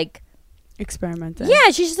just like experimenting. Yeah,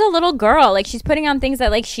 she's just a little girl. Like she's putting on things that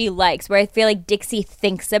like she likes. Where I feel like Dixie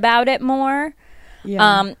thinks about it more.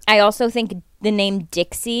 Yeah. I also think the name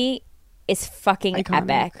Dixie is fucking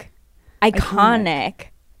epic. Iconic.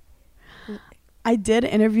 I did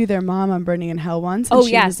interview their mom on Burning in Hell once, and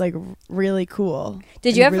she was like really cool.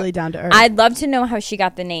 Did you ever? Really down to earth. I'd love to know how she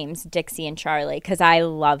got the names Dixie and Charlie because I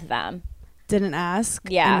love them. Didn't ask.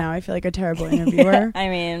 Yeah. And now I feel like a terrible interviewer. I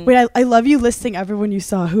mean, wait, I love you listing everyone you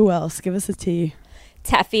saw. Who else? Give us a tea.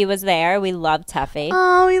 Teffy was there. We love Teffy.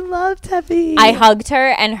 Oh, we love Teffy. I hugged her,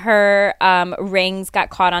 and her rings got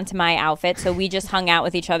caught onto my outfit, so we just hung out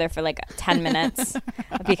with each other for like 10 minutes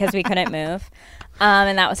because we couldn't move.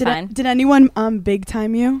 And that was fun. Did anyone big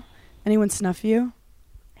time you? Anyone snuff you?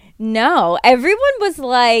 No. Everyone was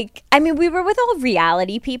like, I mean, we were with all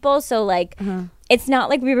reality people, so like it's not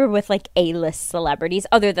like we were with like A-list celebrities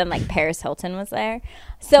other than like Paris Hilton was there.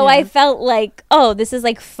 So I felt like, oh, this is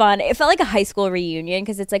like fun. It felt like a high school reunion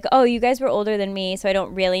because it's like, oh, you guys were older than me, so I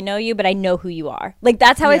don't really know you, but I know who you are. Like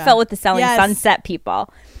that's how I felt with the Selling Sunset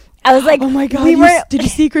people. I was like, oh my God, did you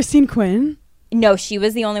see Christine Quinn? No, she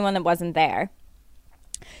was the only one that wasn't there.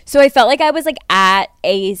 So I felt like I was like at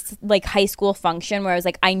a like high school function where I was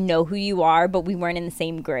like, I know who you are, but we weren't in the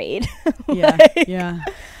same grade. Yeah.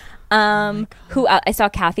 Who I saw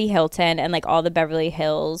Kathy Hilton and like all the Beverly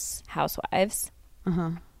Hills housewives.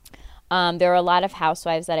 There were a lot of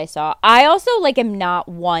housewives that I saw. I also like am not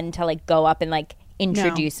one to like go up and like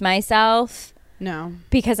introduce myself. No.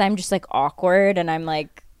 Because I'm just like awkward and I'm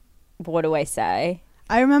like, what do I say?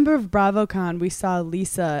 I remember BravoCon, we saw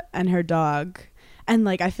Lisa and her dog. And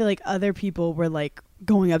like I feel like other people were like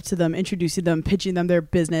going up to them, introducing them, pitching them their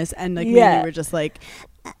business, and like we were just like,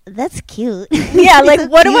 that's cute. Yeah, like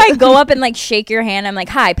what do I go up and like shake your hand? I'm like,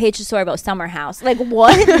 hi, Paige DeSorbo, Summer House. Like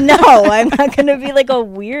what? No, I'm not gonna be like a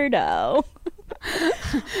weirdo.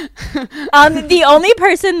 The only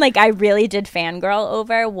person like I really did fangirl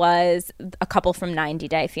over was a couple from 90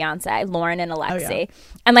 Day Fiance, Lauren and Alexi.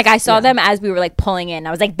 And like I saw them as we were like pulling in.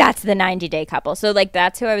 I was like, that's the 90 Day couple. So like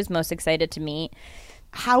that's who I was most excited to meet.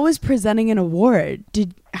 How was presenting an award?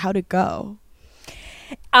 How'd it go?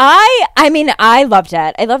 I mean, I loved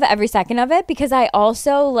it. I love every second of it because I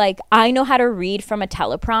also like I know how to read from a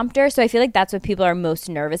teleprompter, so I feel like that's what people are most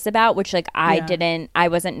nervous about, which like I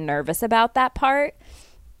wasn't nervous about that part.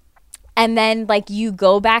 And then like you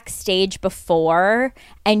go backstage before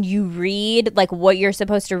and you read like what you're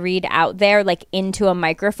supposed to read out there like into a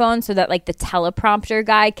microphone so that like the teleprompter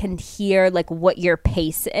guy can hear like what your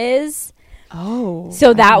pace is. Oh,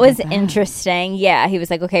 so that was interesting. Yeah, he was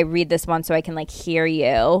like, okay, read this one so I can like hear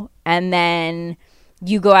you. And then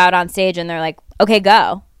you go out on stage and they're like, okay,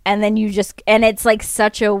 go. And then you just, and it's like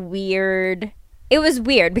such a weird, it was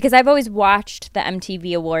weird because I've always watched the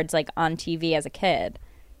MTV Awards like on TV as a kid.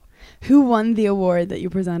 Who won the award that you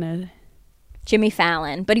presented? Jimmy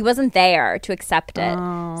Fallon, but he wasn't there to accept it.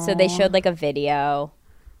 Oh. So they showed like a video.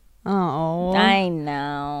 Oh. I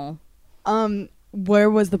know. Where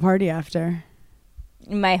was the party after?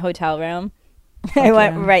 My hotel room. Okay. I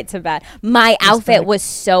went right to bed. My outfit was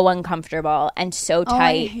so uncomfortable and so tight.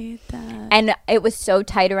 I hate that. And it was so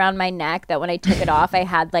tight around my neck that when I took it off, I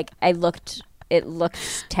had like, it looked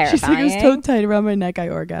terrifying. She's like, it was so tight around my neck, I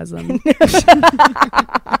orgasmed.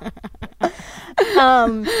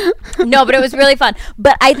 No, but it was really fun.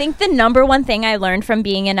 But I think the number one thing I learned from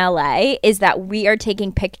being in LA is that we are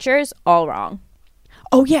taking pictures all wrong.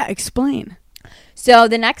 Oh, yeah. Explain. So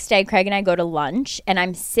the next day, Craig and I go to lunch, and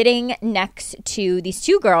I'm sitting next to these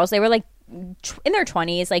two girls. They were like in their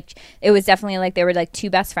 20s. Like it was definitely like they were like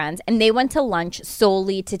two best friends, and they went to lunch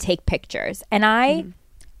solely to take pictures. And I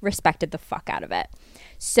respected the fuck out of it.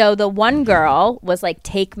 So the one girl was like,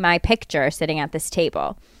 take my picture sitting at this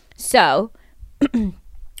table. So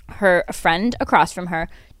her friend across from her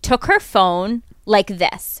took her phone like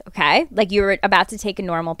this, okay? Like you were about to take a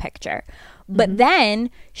normal picture. But then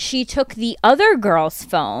she took the other girl's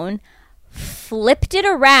phone flipped it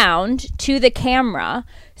around to the camera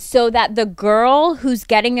so that the girl who's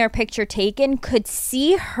getting their picture taken could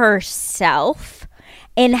see herself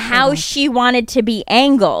and how she wanted to be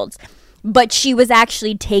angled. But she was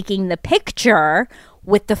actually taking the picture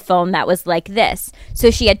with the phone that was like this. So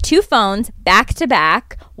she had 2 phones back to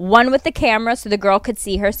back, one with the camera so the girl could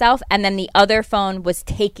see herself, and then the other phone was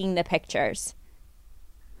taking the pictures.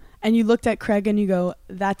 And you looked at Craig and you go,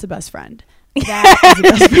 that's a best friend. That is a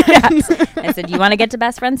best friend. Yes. I said, you want to get to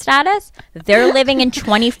best friend status? They're living in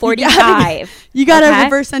 2045. You got to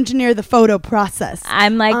reverse engineer the photo process.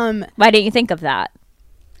 I'm like, why didn't you think of that?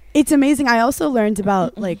 It's amazing. I also learned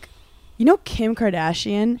about, like, you know, Kim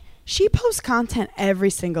Kardashian. She posts content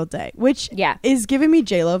every single day, which is giving me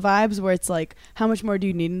J-Lo vibes, where it's like, how much more do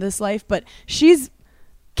you need in this life? But she's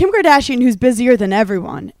Kim Kardashian, who's busier than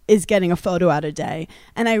everyone, is getting a photo out a day.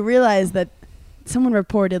 And I realized that someone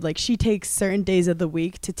reported, like, she takes certain days of the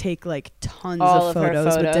week to take, like, tons of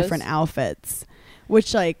photos with different outfits,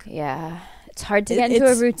 which, like... Yeah. It's hard to get into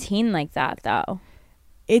a routine like that, though.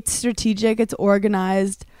 It's strategic. It's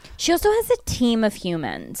organized. She also has a team of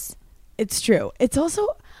humans. It's true. It's also...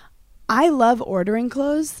 I love ordering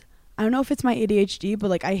clothes. I don't know if it's my ADHD, but,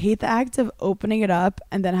 like, I hate the act of opening it up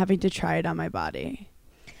and then having to try it on my body.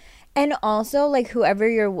 And also, like, whoever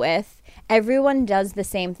you're with, everyone does the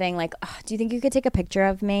same thing. Like, oh, do you think you could take a picture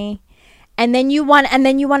of me? And then you want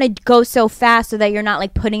to go so fast so that you're not,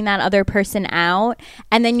 like, putting that other person out.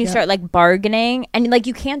 And then you start, like, bargaining. And, like,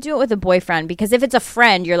 you can't do it with a boyfriend, because if it's a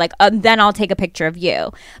friend, you're like, then I'll take a picture of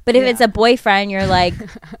you. But if it's a boyfriend, you're like...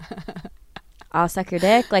 I'll suck your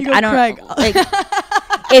dick. Like, I don't, Craig. Like,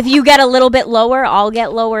 if you get a little bit lower, I'll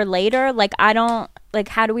get lower later. Like, I don't, like,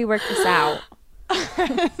 how do we work this out?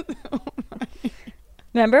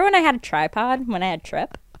 Remember when I had a tripod, when I had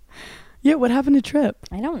Trip? Yeah, what happened to Trip?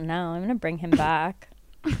 I don't know. I'm going to bring him back.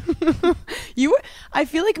 I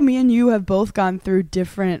feel like me and you have both gone through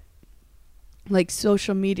different, like,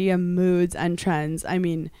 social media moods and trends. I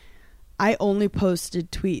mean, I only posted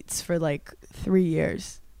tweets for, like, 3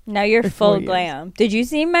 years. Now you're full glam. Did you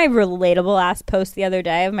see my relatable ass post the other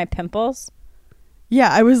day of my pimples? Yeah,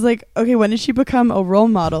 I was like, okay, when did she become a role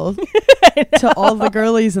model to all the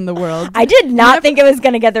girlies in the world? I did not think it was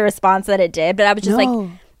going to get the response that it did, but I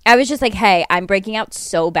was just like, hey, I'm breaking out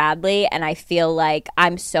so badly, and I feel like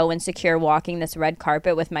I'm so insecure walking this red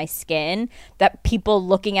carpet with my skin that people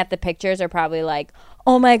looking at the pictures are probably like,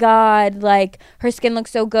 oh my God, like, her skin looks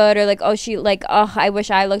so good, or like, oh, she, like, oh, I wish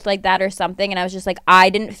I looked like that or something. And I was just like, I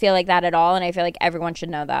didn't feel like that at all, and I feel like everyone should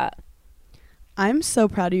know that. I'm so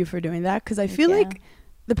proud of you for doing that, because I feel like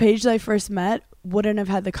the Paige that I first met wouldn't have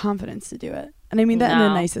had the confidence to do it. And I mean that in the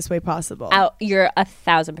nicest way possible. You're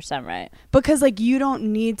 1,000% right. Because, like, you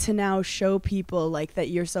don't need to now show people, like, that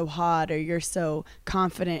you're so hot or you're so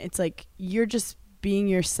confident. It's like, you're just being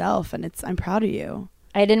yourself, and I'm proud of you.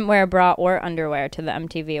 I didn't wear a bra or underwear to the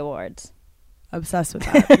MTV Awards. Obsessed with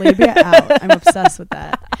that. Labia out. I'm obsessed with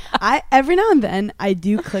that. Every now and then I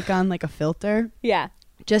do click on, like, a filter. Yeah.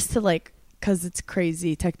 Just to, like, because it's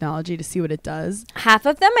crazy technology to see what it does. Half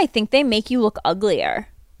of them, I think they make you look uglier.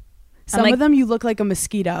 Some of them you look like a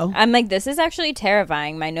mosquito. I'm like, this is actually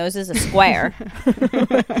terrifying. My nose is a square.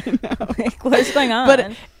 Like, what's going on?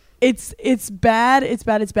 But it's bad. It's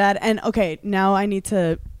bad. It's bad. And okay, now I need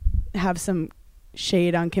to have some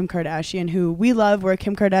shade on Kim Kardashian, who we love. We're a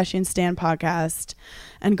Kim Kardashian stan podcast,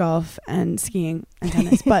 and golf and skiing and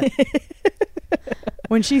tennis. But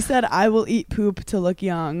when she said, I will eat poop to look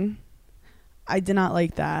young, I did not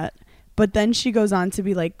like that. But then she goes on to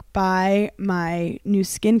be like, buy my new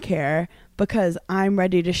skincare because I'm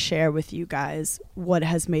ready to share with you guys what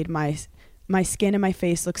has made my skin and my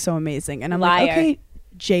face look so amazing. And I'm like, okay,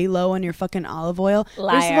 J-Lo and your fucking olive oil.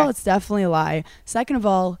 Liar. First of all, it's definitely a lie. Second of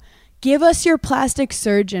all, give us your plastic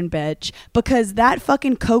surgeon, bitch, because that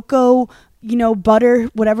fucking cocoa, butter,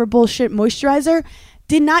 whatever bullshit moisturizer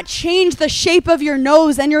did not change the shape of your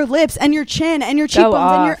nose and your lips and your chin and your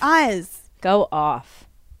cheekbones and your eyes. Go off.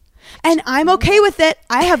 And I'm okay with it.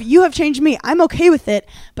 You have changed me. I'm okay with it.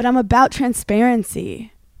 But I'm about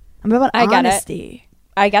transparency. I'm about honesty.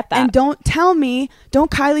 I get that. And don't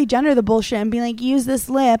Kylie Jenner the bullshit and be like, use this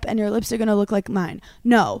lip and your lips are going to look like mine.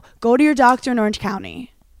 No. Go to your doctor in Orange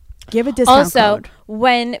County. Give a discount code.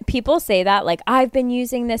 When people say that, like, I've been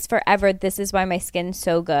using this forever, this is why my skin's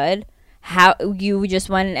so good. How you just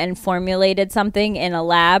went and formulated something in a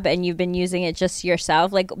lab and you've been using it just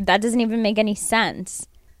yourself? Like, that doesn't even make any sense.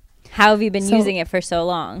 How have you been using it for so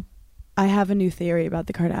long? I have a new theory about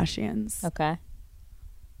the Kardashians. Okay.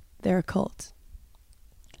 They're a cult.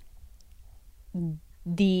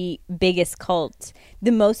 The biggest cult.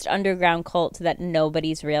 The most underground cult that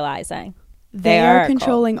nobody's realizing. They are a are cult.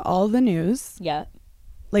 controlling all the news. Yeah.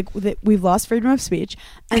 Like we've lost freedom of speech,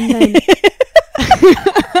 and then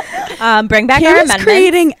Bring back Kim our is amendments.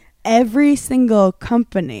 creating every single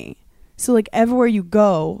company. So like everywhere you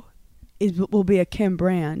go will be a Kim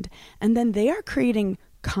brand, and then they are creating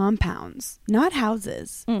compounds, not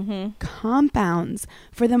houses, compounds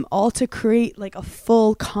for them all to create like a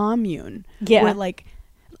full commune. Yeah. Where like,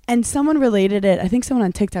 and someone related it. I think someone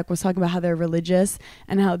on TikTok was talking about how they're religious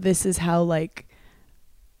and how this is how like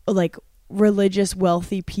religious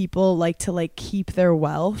wealthy people like to like keep their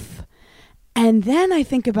wealth. And then I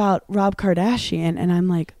think about Rob Kardashian and I'm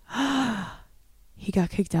like, he got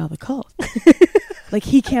kicked out of the cult. Like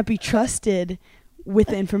he can't be trusted with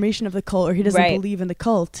the information of the cult, or he doesn't Right. believe in the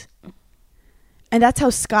cult. And that's how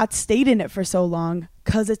Scott stayed in it for so long,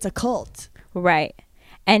 because it's a cult. Right.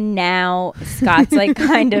 And now Scott's like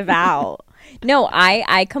kind of out. No,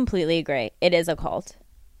 I completely agree. It is a cult.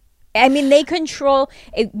 I mean, they control.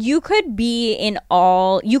 You could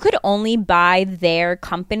only buy their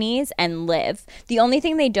companies and live. The only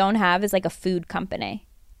thing they don't have is like a food company.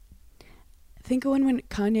 Think of when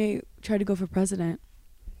Kanye tried to go for president.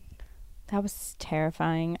 That was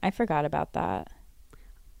terrifying. I forgot about that.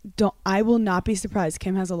 I will not be surprised.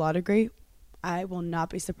 Kim has a law degree. I will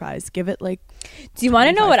not be surprised. Give it like. Do you want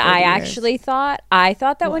to know what 25, I 30 years. actually thought? I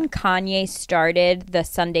thought that What? when Kanye started the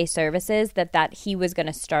Sunday services, that he was going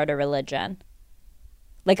to start a religion.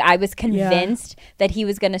 Like I was convinced that he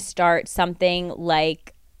was going to start something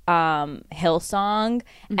like Hillsong,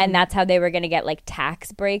 and that's how they were going to get like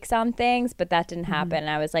tax breaks on things. But that didn't happen. And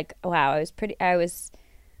I was like, wow, I was pretty adamant.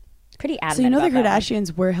 So you know the about that.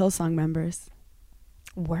 Kardashians were Hillsong members.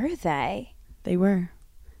 Were they? They were.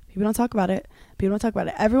 People don't talk about it.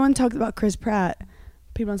 Everyone talks about Chris Pratt.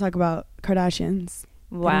 People don't talk about Kardashians.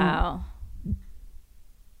 Wow.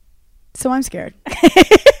 So I'm scared.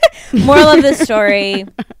 Moral of the story,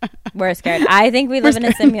 we're scared. I think we live in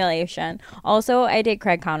a simulation. Also, I date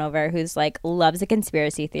Craig Conover, who's like loves a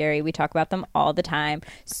conspiracy theory. We talk about them all the time.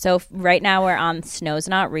 So right now we're on Snow's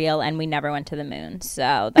Not Real, and we never went to the moon.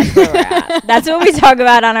 So that's where we're at. That's what we talk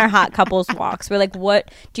about on our hot couples walks. We're like, what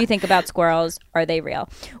do you think about squirrels? Are they real?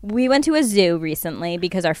 We went to a zoo recently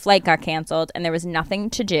because our flight got canceled and there was nothing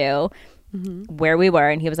to do where we were,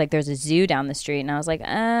 and he was like, there's a zoo down the street, and I was like,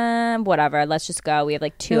 whatever, let's just go. We have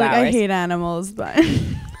like 2 You're like, hours. I hate animals, but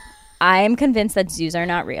I am convinced that zoos are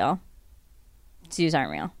not real. Zoos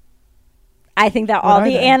aren't real. I think that What all are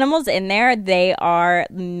the they? animals in there, they are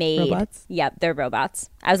made. Robots? Yep, they're robots.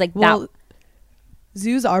 I was like, well,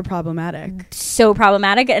 zoos are problematic. so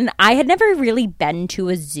problematic. And I had never really been to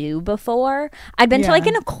a zoo before. I'd been to Yeah. like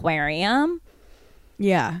an aquarium.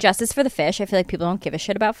 Yeah. Justice for the fish. I feel like people don't give a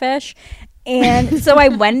shit about fish. And so I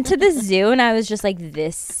went to the zoo and I was just like,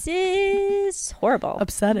 this is horrible.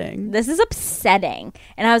 Upsetting. This is upsetting.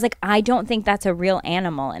 And I was like, I don't think that's a real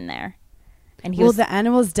animal in there. And he Well, was the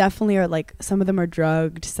animals definitely are like, some of them are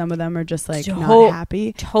drugged, some of them are just like To- not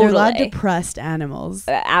happy. They're a lot of totally. depressed animals.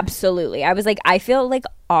 absolutely. I was like, I feel like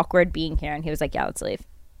awkward being here. And he was like, yeah, let's leave.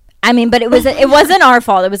 I mean, but it wasn't our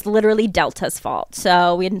fault. It was literally Delta's fault.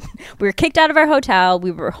 So we were kicked out of our hotel.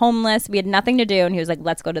 We were homeless. We had nothing to do. And he was like,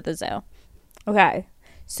 let's go to the zoo. Okay.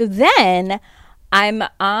 So then I'm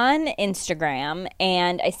on Instagram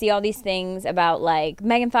and I see all these things about like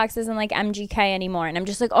Megan Fox isn't like MGK anymore. And I'm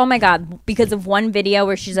just like, oh my God, because of one video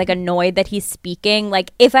where she's like annoyed that he's speaking.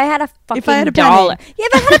 Like if I had a fucking dollar. penny. Yeah,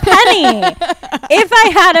 if I had a penny. If I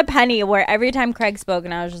had a penny, where every time Craig spoke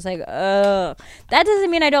and I was just like, oh, that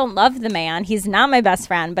doesn't mean I don't love the man. He's not my best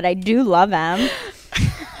friend, but I do love him.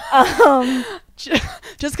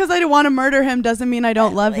 Just because I don't want to murder him doesn't mean I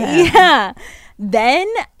don't love him. Yeah. Then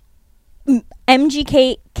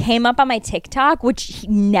MGK came up on my TikTok, which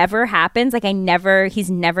never happens. Like he's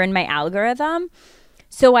never in my algorithm.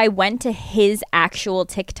 So I went to his actual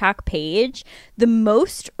TikTok page. The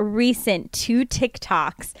most recent 2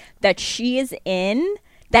 TikToks that she is in,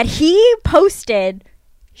 that he posted,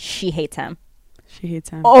 she hates him. She hates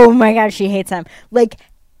him. Oh my God, she hates him. Like,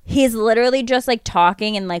 he's literally just like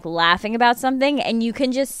talking and like laughing about something, and you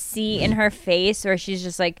can just see in her face where she's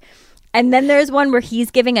just like, and then there's one where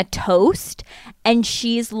he's giving a toast and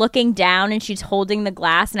she's looking down and she's holding the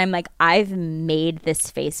glass, and I'm like, I've made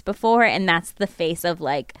this face before, and that's the face of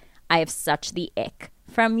like, I have such the ick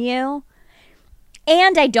from you.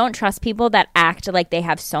 And I don't trust people that act like they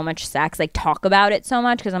have so much sex, like talk about it so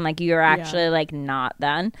much, because I'm like, you're actually like not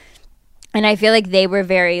then. And I feel like they were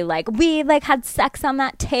very like, we like had sex on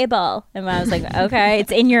that table. And I was like, okay,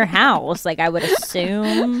 it's in your house. Like I would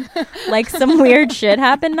assume like some weird shit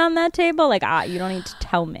happened on that table. Like, you don't need to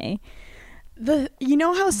tell me. You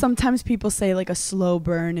know how sometimes people say like a slow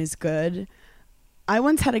burn is good? I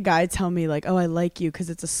once had a guy tell me like, "Oh, I like you because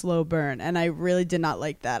it's a slow burn," and I really did not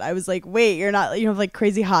like that. I was like, "Wait, you have like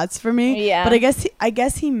crazy hots for me?" Yeah. But I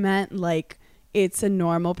guess he meant like it's a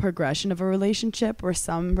normal progression of a relationship. Where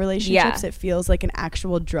some relationships it feels like an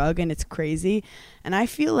actual drug and it's crazy, and I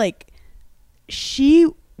feel like she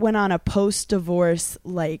went on a post-divorce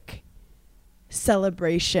like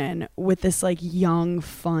celebration with this like young,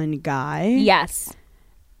 fun guy. Yes.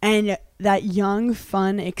 And that young,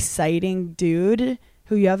 fun, exciting dude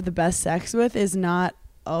who you have the best sex with is not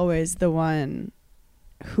always the one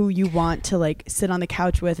who you want to like sit on the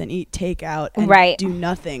couch with and eat takeout and do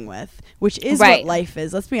nothing with, which is what life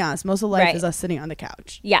is. Let's be honest. Most of life is us sitting on the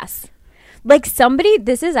couch. Yes. Like somebody,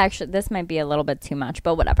 this might be a little bit too much,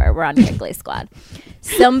 but whatever. We're on Giggly Squad.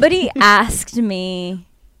 Somebody asked me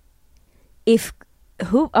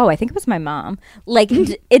I think it was my mom. Like,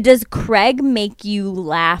 does Craig make you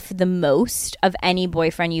laugh the most of any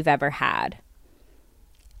boyfriend you've ever had?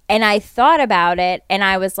 And I thought about it, and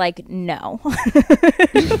I was like, no.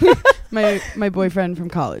 my boyfriend from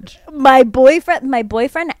college. My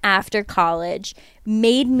boyfriend after college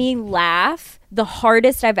made me laugh the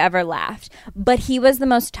hardest I've ever laughed. But he was the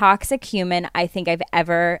most toxic human I think I've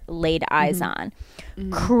ever laid eyes on.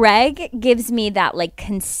 Craig gives me that like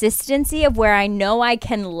consistency of where I know I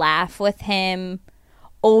can laugh with him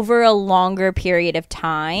over a longer period of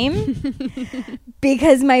time.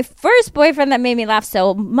 Because my first boyfriend that made me laugh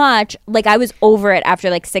so much, like I was over it after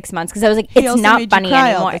like 6 months because I was like, it's not funny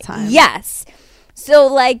anymore. All the time. Yes. So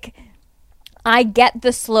like I get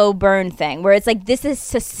the slow burn thing where it's like, this is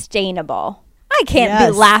sustainable. I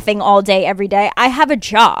can't be laughing all day, every day. I have a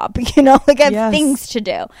job, like I have things to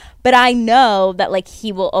do. But I know that like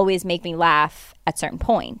he will always make me laugh at certain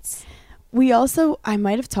points. I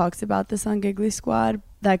might have talked about this on Giggly Squad,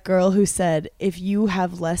 that girl who said, if you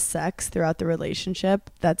have less sex throughout the relationship,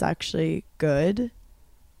 that's actually good.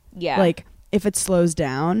 Yeah. Like if it slows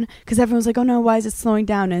down, because everyone's like, oh no, why is it slowing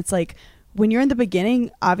down? And it's like, when you're in the beginning,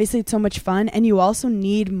 obviously it's so much fun, and you also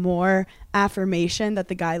need more affirmation that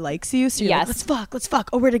the guy likes you. So you're like, let's fuck.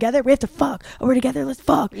 Oh, we're together. We have to fuck. Oh, we're together. Let's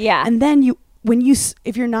fuck. Yeah. And then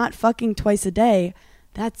if you're not fucking twice a day,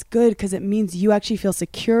 that's good because it means you actually feel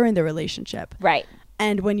secure in the relationship. Right.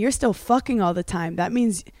 And when you're still fucking all the time, that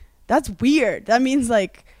means that's weird. That means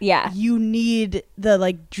like, you need the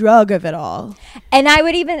like drug of it all. And I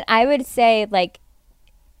would say like,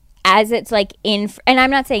 as it's like and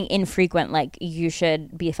I'm not saying infrequent, like you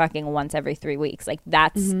should be fucking once every 3 weeks. Like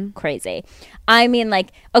that's crazy. I mean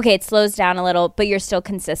like, okay, it slows down a little, but you're still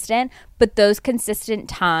consistent. But those consistent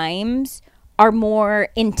times are more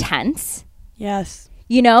intense. Yes.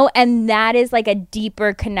 And that is like a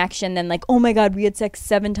deeper connection than like, oh my God, we had sex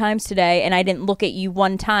 7 times today and I didn't look at you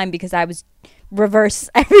one time because I was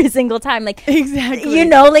reverse every single time. Like, exactly.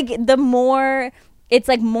 Like the more... It's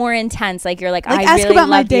like more intense. Like you're like I ask really about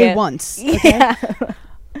my love day you. once. Okay? Yeah.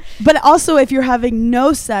 But also, if you're having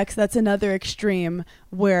no sex, that's another extreme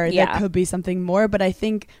where there could be something more. But I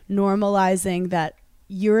think normalizing that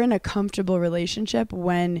you're in a comfortable relationship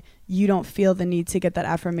when you don't feel the need to get that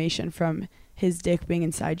affirmation from his dick being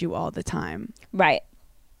inside you all the time. Right.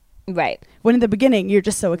 When in the beginning, you're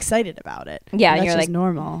just so excited about it. Yeah, and that's you're just like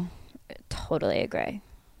normal. Totally agree.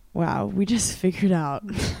 Wow, we just figured out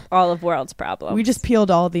all of world's problems. We just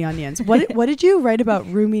peeled all the onions. What did you write about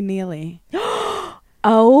Rumi Neely?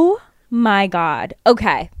 Oh my God.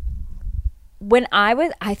 Okay.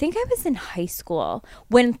 I think I was in high school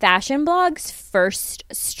when fashion blogs first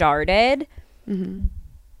started. Mm-hmm.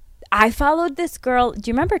 I followed this girl.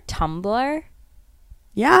 Do you remember Tumblr?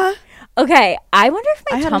 Yeah. Okay. I wonder if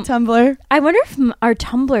I had a Tumblr. I wonder if our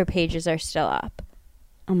Tumblr pages are still up.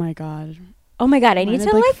 Oh my God. I need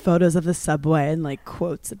to like photos of the subway and like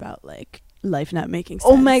quotes about like life not making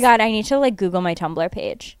sense. Oh my God, I need to like Google my Tumblr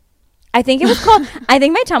page. I think it was called I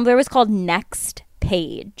think my Tumblr was called Next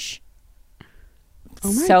Page.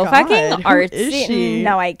 Oh my so God. fucking artsy. Who is she?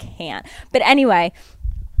 No, I can't. But anyway,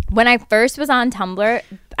 when I first was on Tumblr,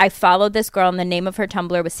 I followed this girl and the name of her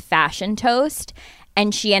Tumblr was Fashion Toast,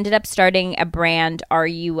 and she ended up starting a brand,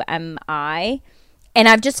 RUMI. And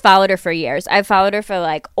I've just followed her for years. I've followed her for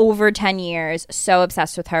like over 10 years. So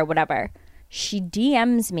obsessed with her, whatever. She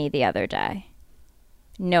DMs me the other day.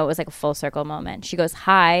 No, it was like a full circle moment. She goes,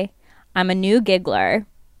 "Hi, I'm a new giggler.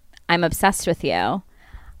 I'm obsessed with you."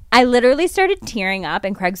 I literally started tearing up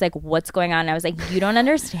and Craig's like, "What's going on?" And I was like, "You don't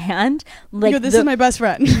understand." Like, this is my best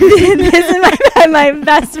friend. This is my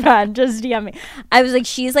best friend. Just DM me. I was like,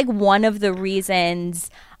 she's like one of the reasons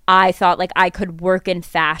I thought like I could work in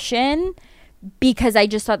fashion. Because I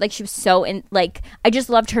just thought like she was so I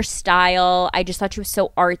just loved her style. I just thought she was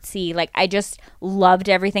so artsy. Like I just loved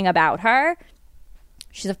everything about her.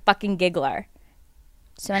 She's a fucking giggler.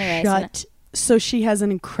 So anyway, So she has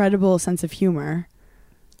an incredible sense of humor.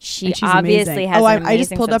 She obviously amazing. has. I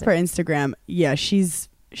just pulled up her Instagram. Yeah, she's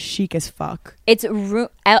chic as fuck. It's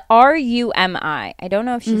R-U-M-I. I don't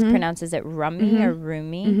know if she pronounces it Rummy or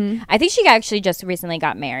Rumi. I think she actually just recently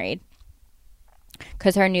got married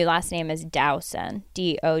because her new last name is Dowson.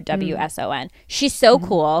 Dowson. She's so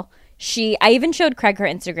cool. I even showed Craig her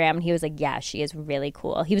Instagram and he was like, yeah, she is really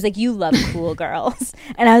cool. He was like, you love cool girls.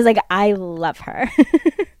 And I was like, I love her.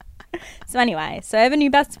 So anyway, I have a new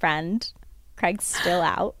best friend. Craig's still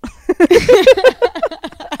out.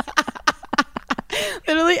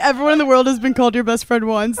 Literally everyone in the world has been called your best friend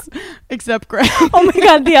once except Craig. Oh my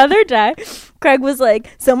God, the other day, Craig was like,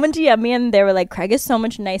 someone DM'd me and they were like, Craig is so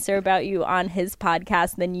much nicer about you on his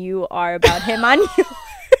podcast than you are about him on yours.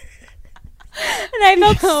 And I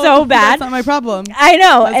felt so bad. That's not my problem. I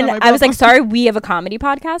know. And I was like, sorry, we have a comedy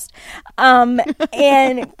podcast. And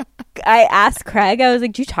I asked Craig, I was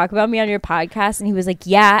like, do you talk about me on your podcast? And he was like,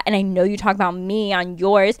 yeah. And I know you talk about me on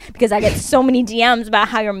yours because I get so many DMs about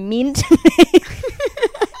how you're mean to me.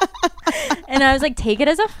 And I was like, take it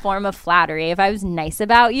as a form of flattery. If I was nice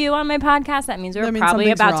about you on my podcast, that means we're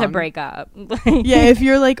probably about to break up. Yeah, if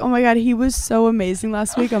you're like, oh my God, he was so amazing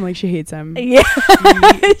last week, I'm like, she hates him. Yeah.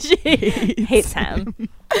 She hates him.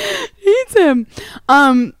 Hates him.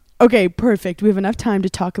 Okay, perfect. We have enough time to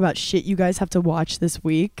talk about shit you guys have to watch this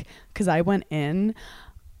week because I went in.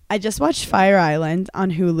 I just watched Fire Island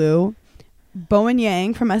on Hulu. Bowen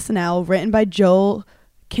Yang from SNL, written by Joel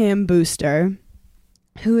Kim Booster,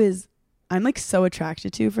 who is I'm like so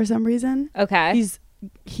attracted to for some reason. Okay.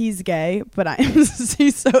 He's gay, but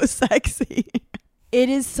he's so sexy. It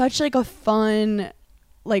is such like a fun,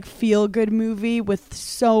 like feel good movie with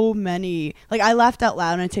so many, like I laughed out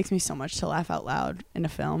loud and it takes me so much to laugh out loud in a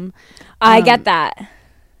film. I get that.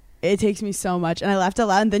 It takes me so much and I laughed out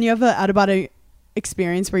loud, and then you have an out of body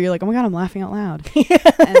experience where you're like, oh my God, I'm laughing out loud.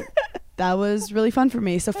 And that was really fun for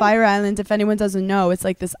me. So Fire Island, if anyone doesn't know, it's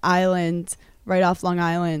like this island right off Long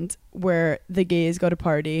Island where the gays go to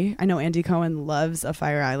party. I know Andy Cohen loves a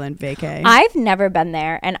Fire Island vacay. I've never been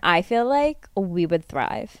there and I feel like we would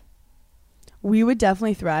thrive. We would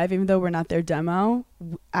definitely thrive, even though we're not their demo.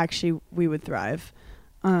 Actually, we would thrive.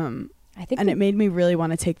 I think, and it made me really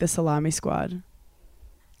want to take the Salami Squad.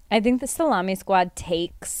 I think the Salami Squad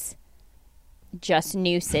takes just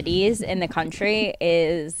new cities in the country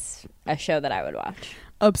is a show that I would watch.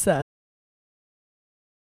 Obsessed.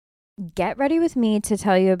 Get ready with me to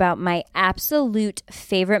tell you about my absolute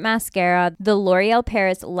favorite mascara, the L'Oreal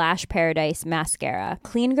Paris Lash Paradise Mascara.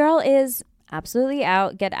 Clean Girl is absolutely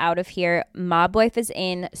out. Get out of here. Mob Wife is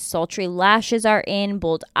in. Sultry lashes are in.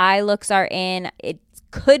 Bold eye looks are in. It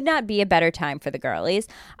could not be a better time for the girlies.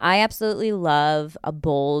 I absolutely love a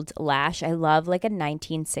bold lash. I love like a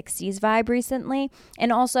 1960s vibe recently.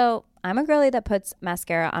 And also, I'm a girly that puts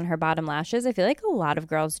mascara on her bottom lashes. I feel like a lot of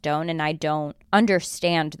girls don't, and I don't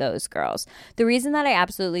understand those girls. The reason that I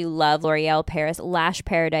absolutely love L'Oreal Paris Lash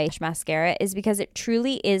Paradise Mascara is because it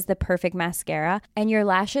truly is the perfect mascara, and your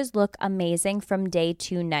lashes look amazing from day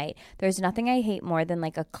to night. There's nothing I hate more than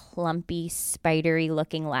like a clumpy, spidery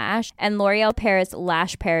looking lash, and L'Oreal Paris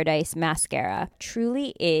Lash Paradise Mascara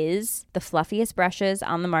truly is the fluffiest brushes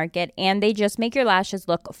on the market, and they just make your lashes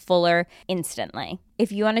look fuller instantly.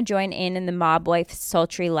 If you want to join in the Mob Wife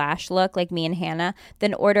sultry lash look like me and Hannah,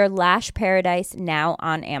 then order Lash Paradise now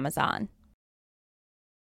on Amazon.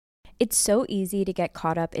 It's so easy to get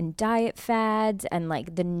caught up in diet fads and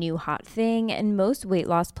like the new hot thing, and most weight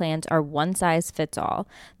loss plans are one size fits all.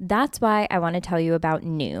 That's why I want to tell you about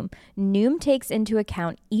Noom. Noom takes into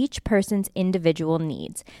account each person's individual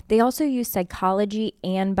needs. They also use psychology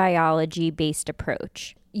and biology-based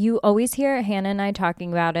approach. You always hear Hannah and I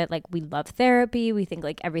talking about it, like we love therapy, we think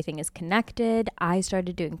like everything is connected. I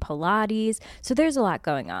started doing Pilates, so there's a lot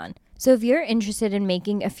going on. So if you're interested in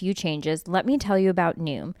making a few changes, let me tell you about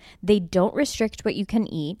Noom. They don't restrict what you can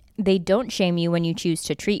eat, they don't shame you when you choose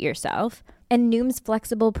to treat yourself, and Noom's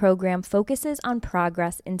flexible program focuses on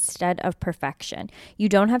progress instead of perfection. You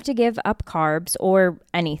don't have to give up carbs or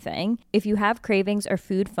anything. If you have cravings or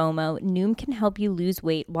food FOMO, Noom can help you lose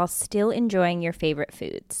weight while still enjoying your favorite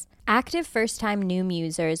foods. Active first-time Noom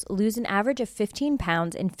users lose an average of 15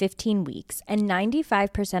 pounds in 15 weeks, and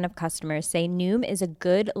 95% of customers say Noom is a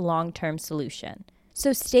good long-term solution.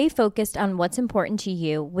 So stay focused on what's important to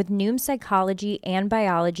you with Noom's psychology and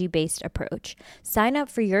biology-based approach. Sign up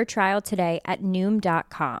for your trial today at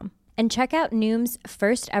Noom.com. And check out Noom's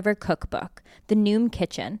first ever cookbook, The Noom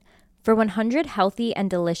Kitchen. for 100 healthy and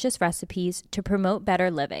delicious recipes to promote better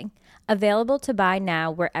living. Available to buy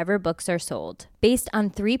now wherever books are sold. Based on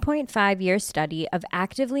 3.5-year study of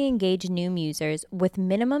actively engaged Noom users with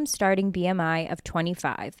minimum starting BMI of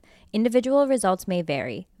 25. Individual results may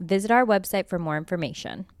vary. Visit our website for more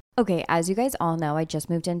information. Okay, as you guys all know, I just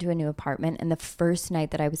moved into a new apartment, and the first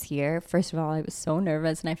night that I was here, first of all, I was so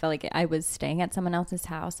nervous and I felt like I was staying at someone else's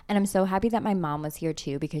house. And I'm so happy that my mom was here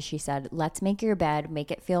too, because she said, let's make your bed,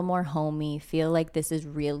 make it feel more homey, feel like this is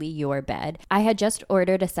really your bed. I had just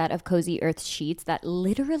ordered a set of Cozy Earth sheets that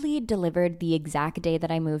literally delivered the exact day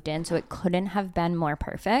that I moved in, so it couldn't have been more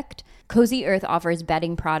perfect. Cozy Earth offers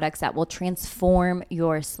bedding products that will transform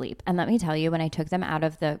your sleep. And let me tell you, when I took them out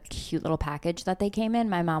of the cute little package that they came in,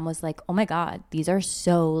 my mom was like, oh my God, these are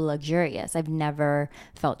so luxurious. I've never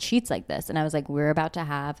felt sheets like this. And I was like, we're about to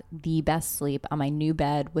have the best sleep on my new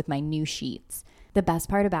bed with my new sheets. The best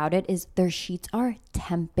part about it is their sheets are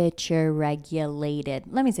temperature regulated.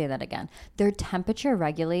 Let me say that again. They're temperature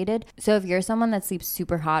regulated. So if you're someone that sleeps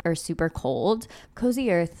super hot or super cold,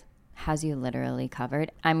 Cozy Earth has you literally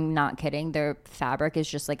covered. I'm not kidding. Their fabric is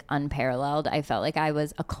just like unparalleled. I felt like I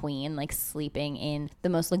was a queen, like sleeping in the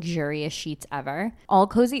most luxurious sheets ever. All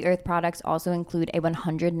Cozy Earth products also include a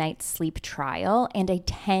 100-night sleep trial and a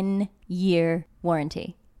 10-year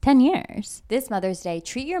warranty. 10 years. This Mother's Day,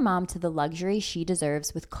 treat your mom to the luxury she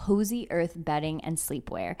deserves with Cozy Earth bedding and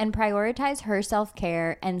sleepwear, and prioritize her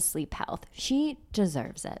self-care and sleep health. She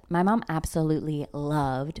deserves it. My mom absolutely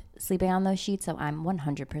loved sleeping on those sheets, so I'm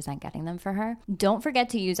 100% getting them for her. Don't forget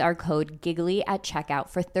to use our code GIGGLY at checkout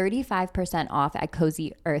for 35% off at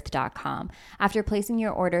CozyEarth.com. After placing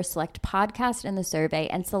your order, select podcast in the survey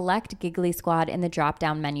and select Giggly Squad in the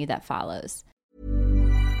drop-down menu that follows.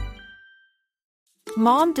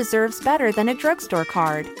 Mom deserves better than a drugstore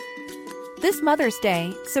card. This Mother's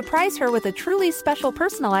Day, surprise her with a truly special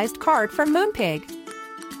personalized card from Moonpig.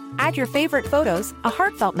 Add your favorite photos, a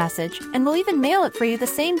heartfelt message, and we'll even mail it for you the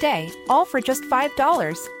same day, all for just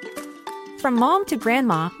 $5. From mom to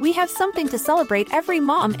grandma, we have something to celebrate every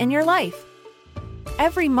mom in your life.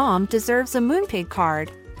 Every mom deserves a Moonpig card.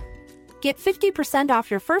 Get 50% off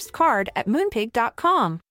your first card at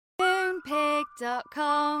moonpig.com.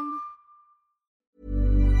 Moonpig.com.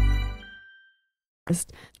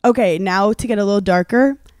 Okay, now to get a little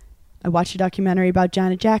darker, I watched a documentary about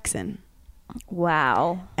Janet Jackson.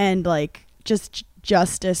 Wow. And like just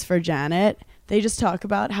justice for Janet. They just talk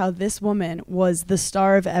about how this woman was the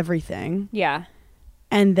star of everything. Yeah.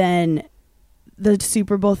 And then the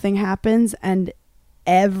Super Bowl thing happens and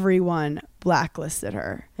everyone blacklisted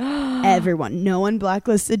her. Everyone. No one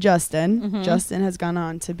blacklisted Justin. Mm-hmm. Justin has gone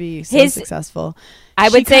on to be so successful. I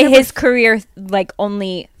would say his career like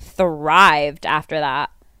only thrived after that.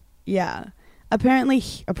 Yeah. Apparently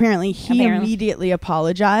he immediately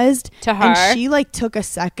apologized to her. And she like took a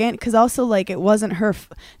second because also like it wasn't her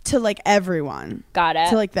to like everyone. Got it.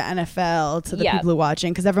 To like the NFL, to the people who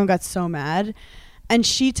watching, because everyone got so mad. And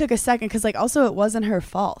she took a second because like also it wasn't her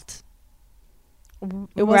fault.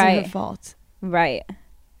 It wasn't her fault. Right.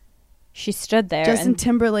 She stood there. Justin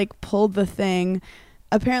Timberlake pulled the thing.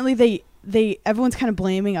 Apparently everyone's kind of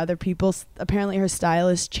blaming other people. Apparently her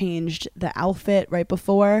stylist changed the outfit right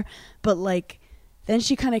before, but like then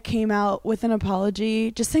she kind of came out with an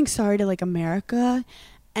apology, just saying sorry to like America.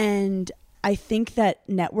 And I think that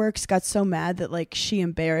networks got so mad that like she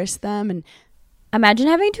embarrassed them. And imagine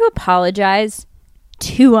having to apologize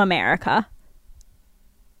to America.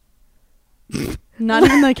 Not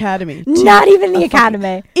even the Academy. Not even the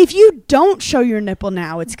Academy. If you don't show your nipple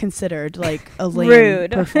now, it's considered like a lame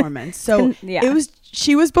rude performance. So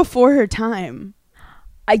she was before her time.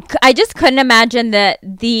 I just couldn't imagine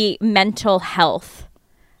the mental health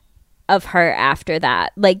of her after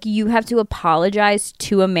that. Like, you have to apologize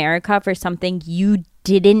to America for something you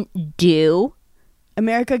didn't do.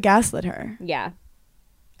 America gaslit her. Yeah.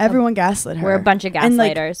 Everyone gaslit her. We're a bunch of gaslighters. And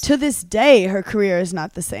like, to this day, her career is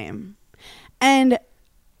not the same. And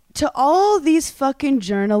to all these fucking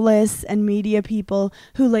journalists and media people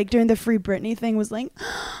who like during the Free Britney thing was like,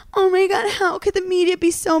 oh my God, how could the media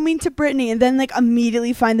be so mean to Britney? And then like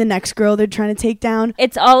immediately find the next girl they're trying to take down.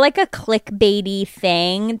 It's all like a clickbaity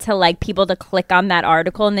thing to like people to click on that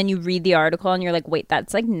article, and then you read the article and you're like, wait,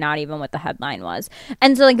 that's like not even what the headline was.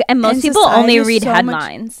 And so like, and most people only read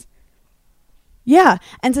headlines. Yeah.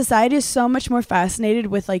 And society is so much more fascinated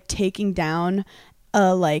with like taking down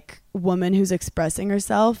a like woman who's expressing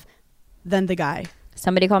herself than the guy.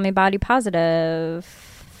 Somebody called me body positive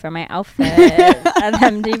for my outfit at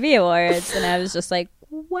MTV Awards, and I was just like,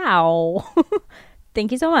 wow.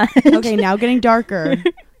 Thank you so much. Okay, now getting darker.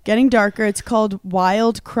 It's called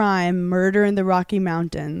Wild Crime: Murder in the Rocky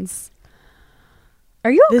Mountains.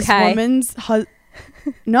 Are you This okay? woman's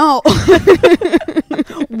no.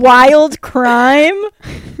 Wild crime?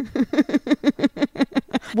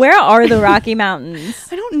 Where are the Rocky Mountains?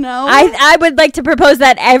 I don't know. I would like to propose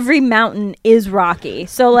that every mountain is rocky.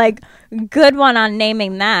 So, like, good one on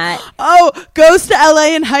naming that. Oh, goes to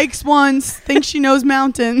LA and hikes once. Thinks she knows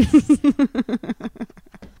mountains.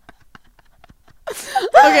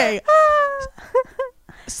 Okay.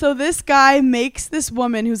 So this guy makes this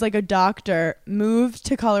woman who's like a doctor move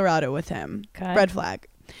to Colorado with him. Okay. Red flag.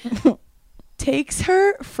 Takes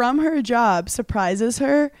her from her job, surprises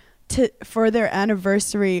her for their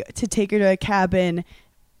anniversary to take her to a cabin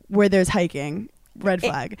where there's hiking. Red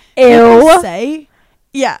flag. Ew.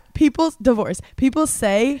 People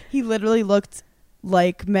say he literally looked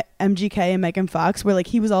like MGK and Megan Fox, where like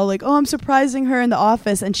he was all like, oh, I'm surprising her in the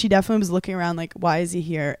office, and she definitely was looking around like, why is he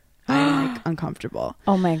here? I'm like uncomfortable.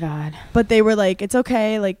 Oh my God. But they were like, it's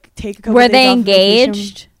okay, like take a couple Were days they off vacation.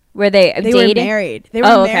 engaged? Were they They dating? were married. They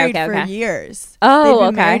were married for okay. years. Oh, They've been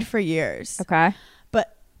okay. married for years. Okay.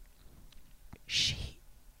 But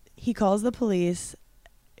he calls the police.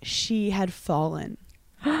 She had fallen.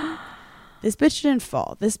 This bitch didn't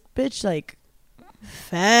fall. This bitch like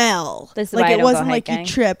fell. This is like why I it don't wasn't go like you hiking.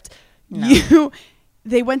 tripped. No.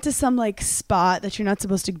 They went to some like spot that you're not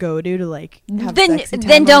supposed to go to like have Then sexy time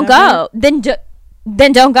then or don't whatever. go.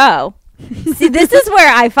 Then don't go. See, this is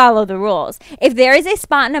where I follow the rules. If there is a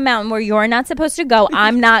spot in a mountain where you're not supposed to go,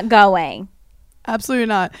 I'm not going. Absolutely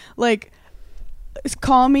not. Like,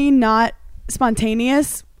 call me not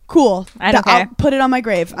spontaneous. Cool. I don't I'll care. put it on my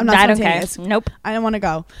grave. I'm not I don't care. spontaneous. Nope. I don't want to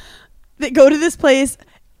go. They go to this place.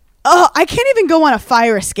 Oh, I can't even go on a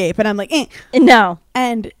fire escape. And I'm like, eh. No.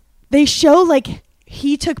 And they show like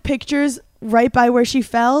he took pictures right by where she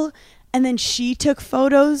fell. And then she took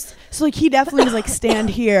photos. So like he definitely was like, stand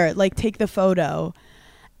here, like take the photo.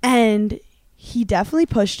 And he definitely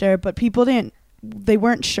pushed her, but they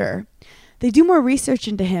weren't sure. They do more research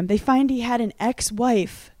into him. They find he had an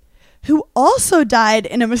ex-wife who also died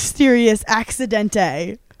in a mysterious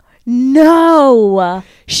accidente. No.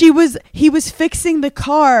 He was fixing the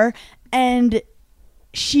car and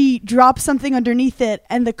she dropped something underneath it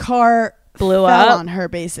and the car Blew fell up? on her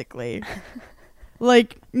basically.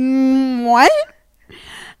 Like, what?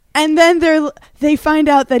 And then they find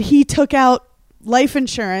out that he took out life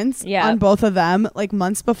insurance on both of them like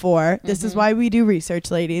months before. This is why we do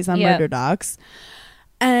research, ladies, on Murder Docs.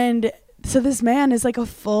 And so this man is like a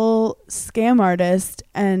full scam artist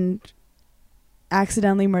and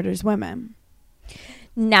accidentally murders women.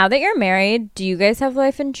 Now that you're married, do you guys have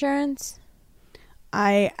life insurance?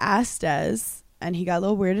 I asked Des, and he got a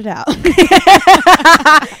little weirded out.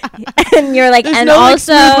 And you're like, There's and no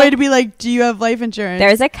also like, smooth way to be like, do you have life insurance?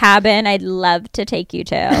 there's a cabin I'd love to take you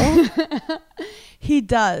to. He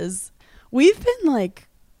does. We've been like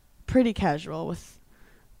pretty casual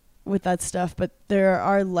with that stuff, but there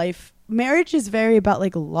are marriage is very about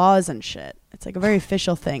like laws and shit. It's like a very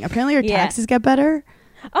official thing. Apparently our taxes get better.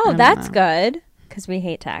 Oh, I that's don't good. Because we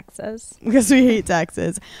hate taxes. Because we hate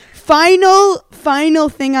taxes. Final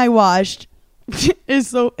thing I watched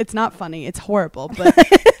is it's not funny. It's horrible. But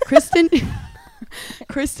Kristen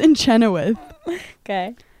Chenoweth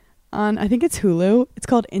Okay. on, I think it's Hulu. It's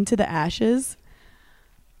called Into the Ashes.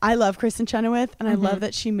 I love Kristen Chenoweth, and I love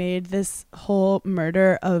that she made this whole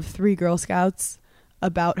murder of 3 Girl Scouts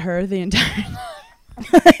about her the entire time.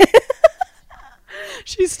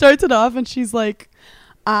 She starts it off and she's like,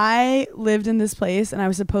 I lived in this place and I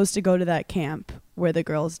was supposed to go to that camp where the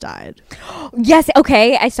girls died. Yes.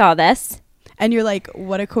 Okay. I saw this. And you're like,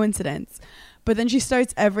 what a coincidence. But then she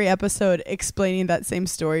starts every episode explaining that same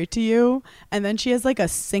story to you. And then she has like a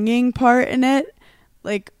singing part in it.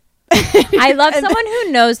 Like, I love someone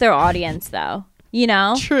who knows their audience, though. You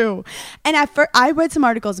know? True. And at first, I read some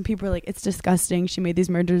articles and people were like, it's disgusting. She made these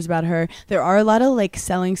murders about her. There are a lot of like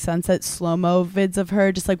Selling Sunset slow-mo vids of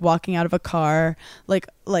her just like walking out of a car, like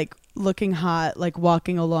looking hot, like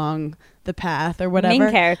walking along the path or whatever.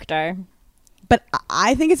 Main character. But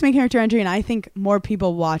I think it's main character entry, and I think more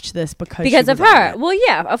people watch this because of was on her. it. Well,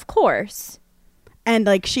 yeah, of course. And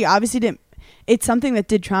like she obviously didn't. It's something that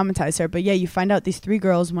did traumatize her. But yeah, you find out these 3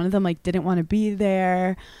 girls, one of them like didn't want to be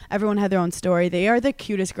there. Everyone had their own story. They are the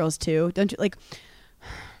cutest girls too. Don't you like?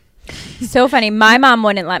 So funny. My mom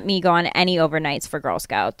wouldn't let me go on any overnights for Girl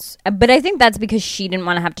Scouts. But I think that's because she didn't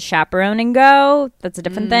want to have to chaperone and go. That's a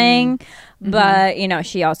different thing. But, you know,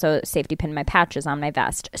 she also safety pinned my patches on my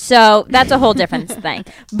vest. So that's a whole different thing.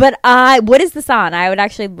 But what is this on? I would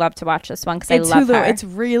actually love to watch this one because I love Hulu. her. It's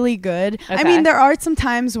really good. I Okay. mean, there are some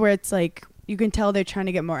times where it's like you can tell they're trying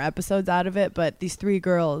to get more episodes out of it, but these 3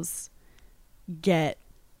 girls get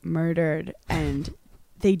murdered and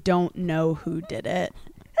they don't know who did it.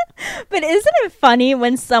 But isn't it funny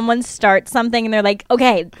when someone starts something and they're like,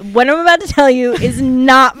 okay, what I'm about to tell you is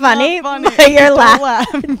not funny, funny. but you're Don't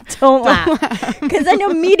laughing. laugh. Don't laugh. Because then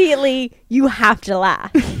immediately you have to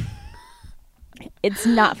laugh. It's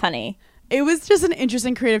not funny. It was just an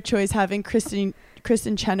interesting creative choice having Kristen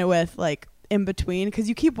Chenoweth like in between, because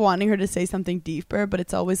you keep wanting her to say something deeper, but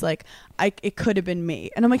it's always like, it could have been me.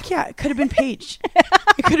 And I'm like, yeah, it could have been Paige.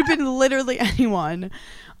 It could have been literally anyone.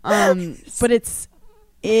 But it's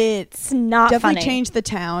not definitely funny. changed the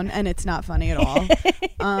town, and it's not funny at all.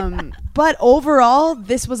 But overall,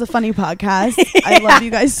 this was a funny podcast. I love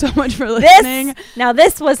you guys so much for listening.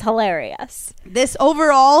 This was hilarious. This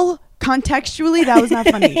overall, contextually, that was not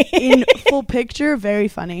funny. In full picture, very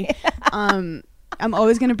funny. I'm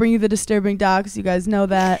always going to bring you the disturbing docs. You guys know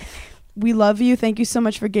that. We love you. Thank you so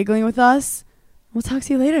much for giggling with us. We'll talk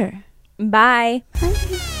to you later. Bye.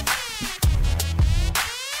 Bye.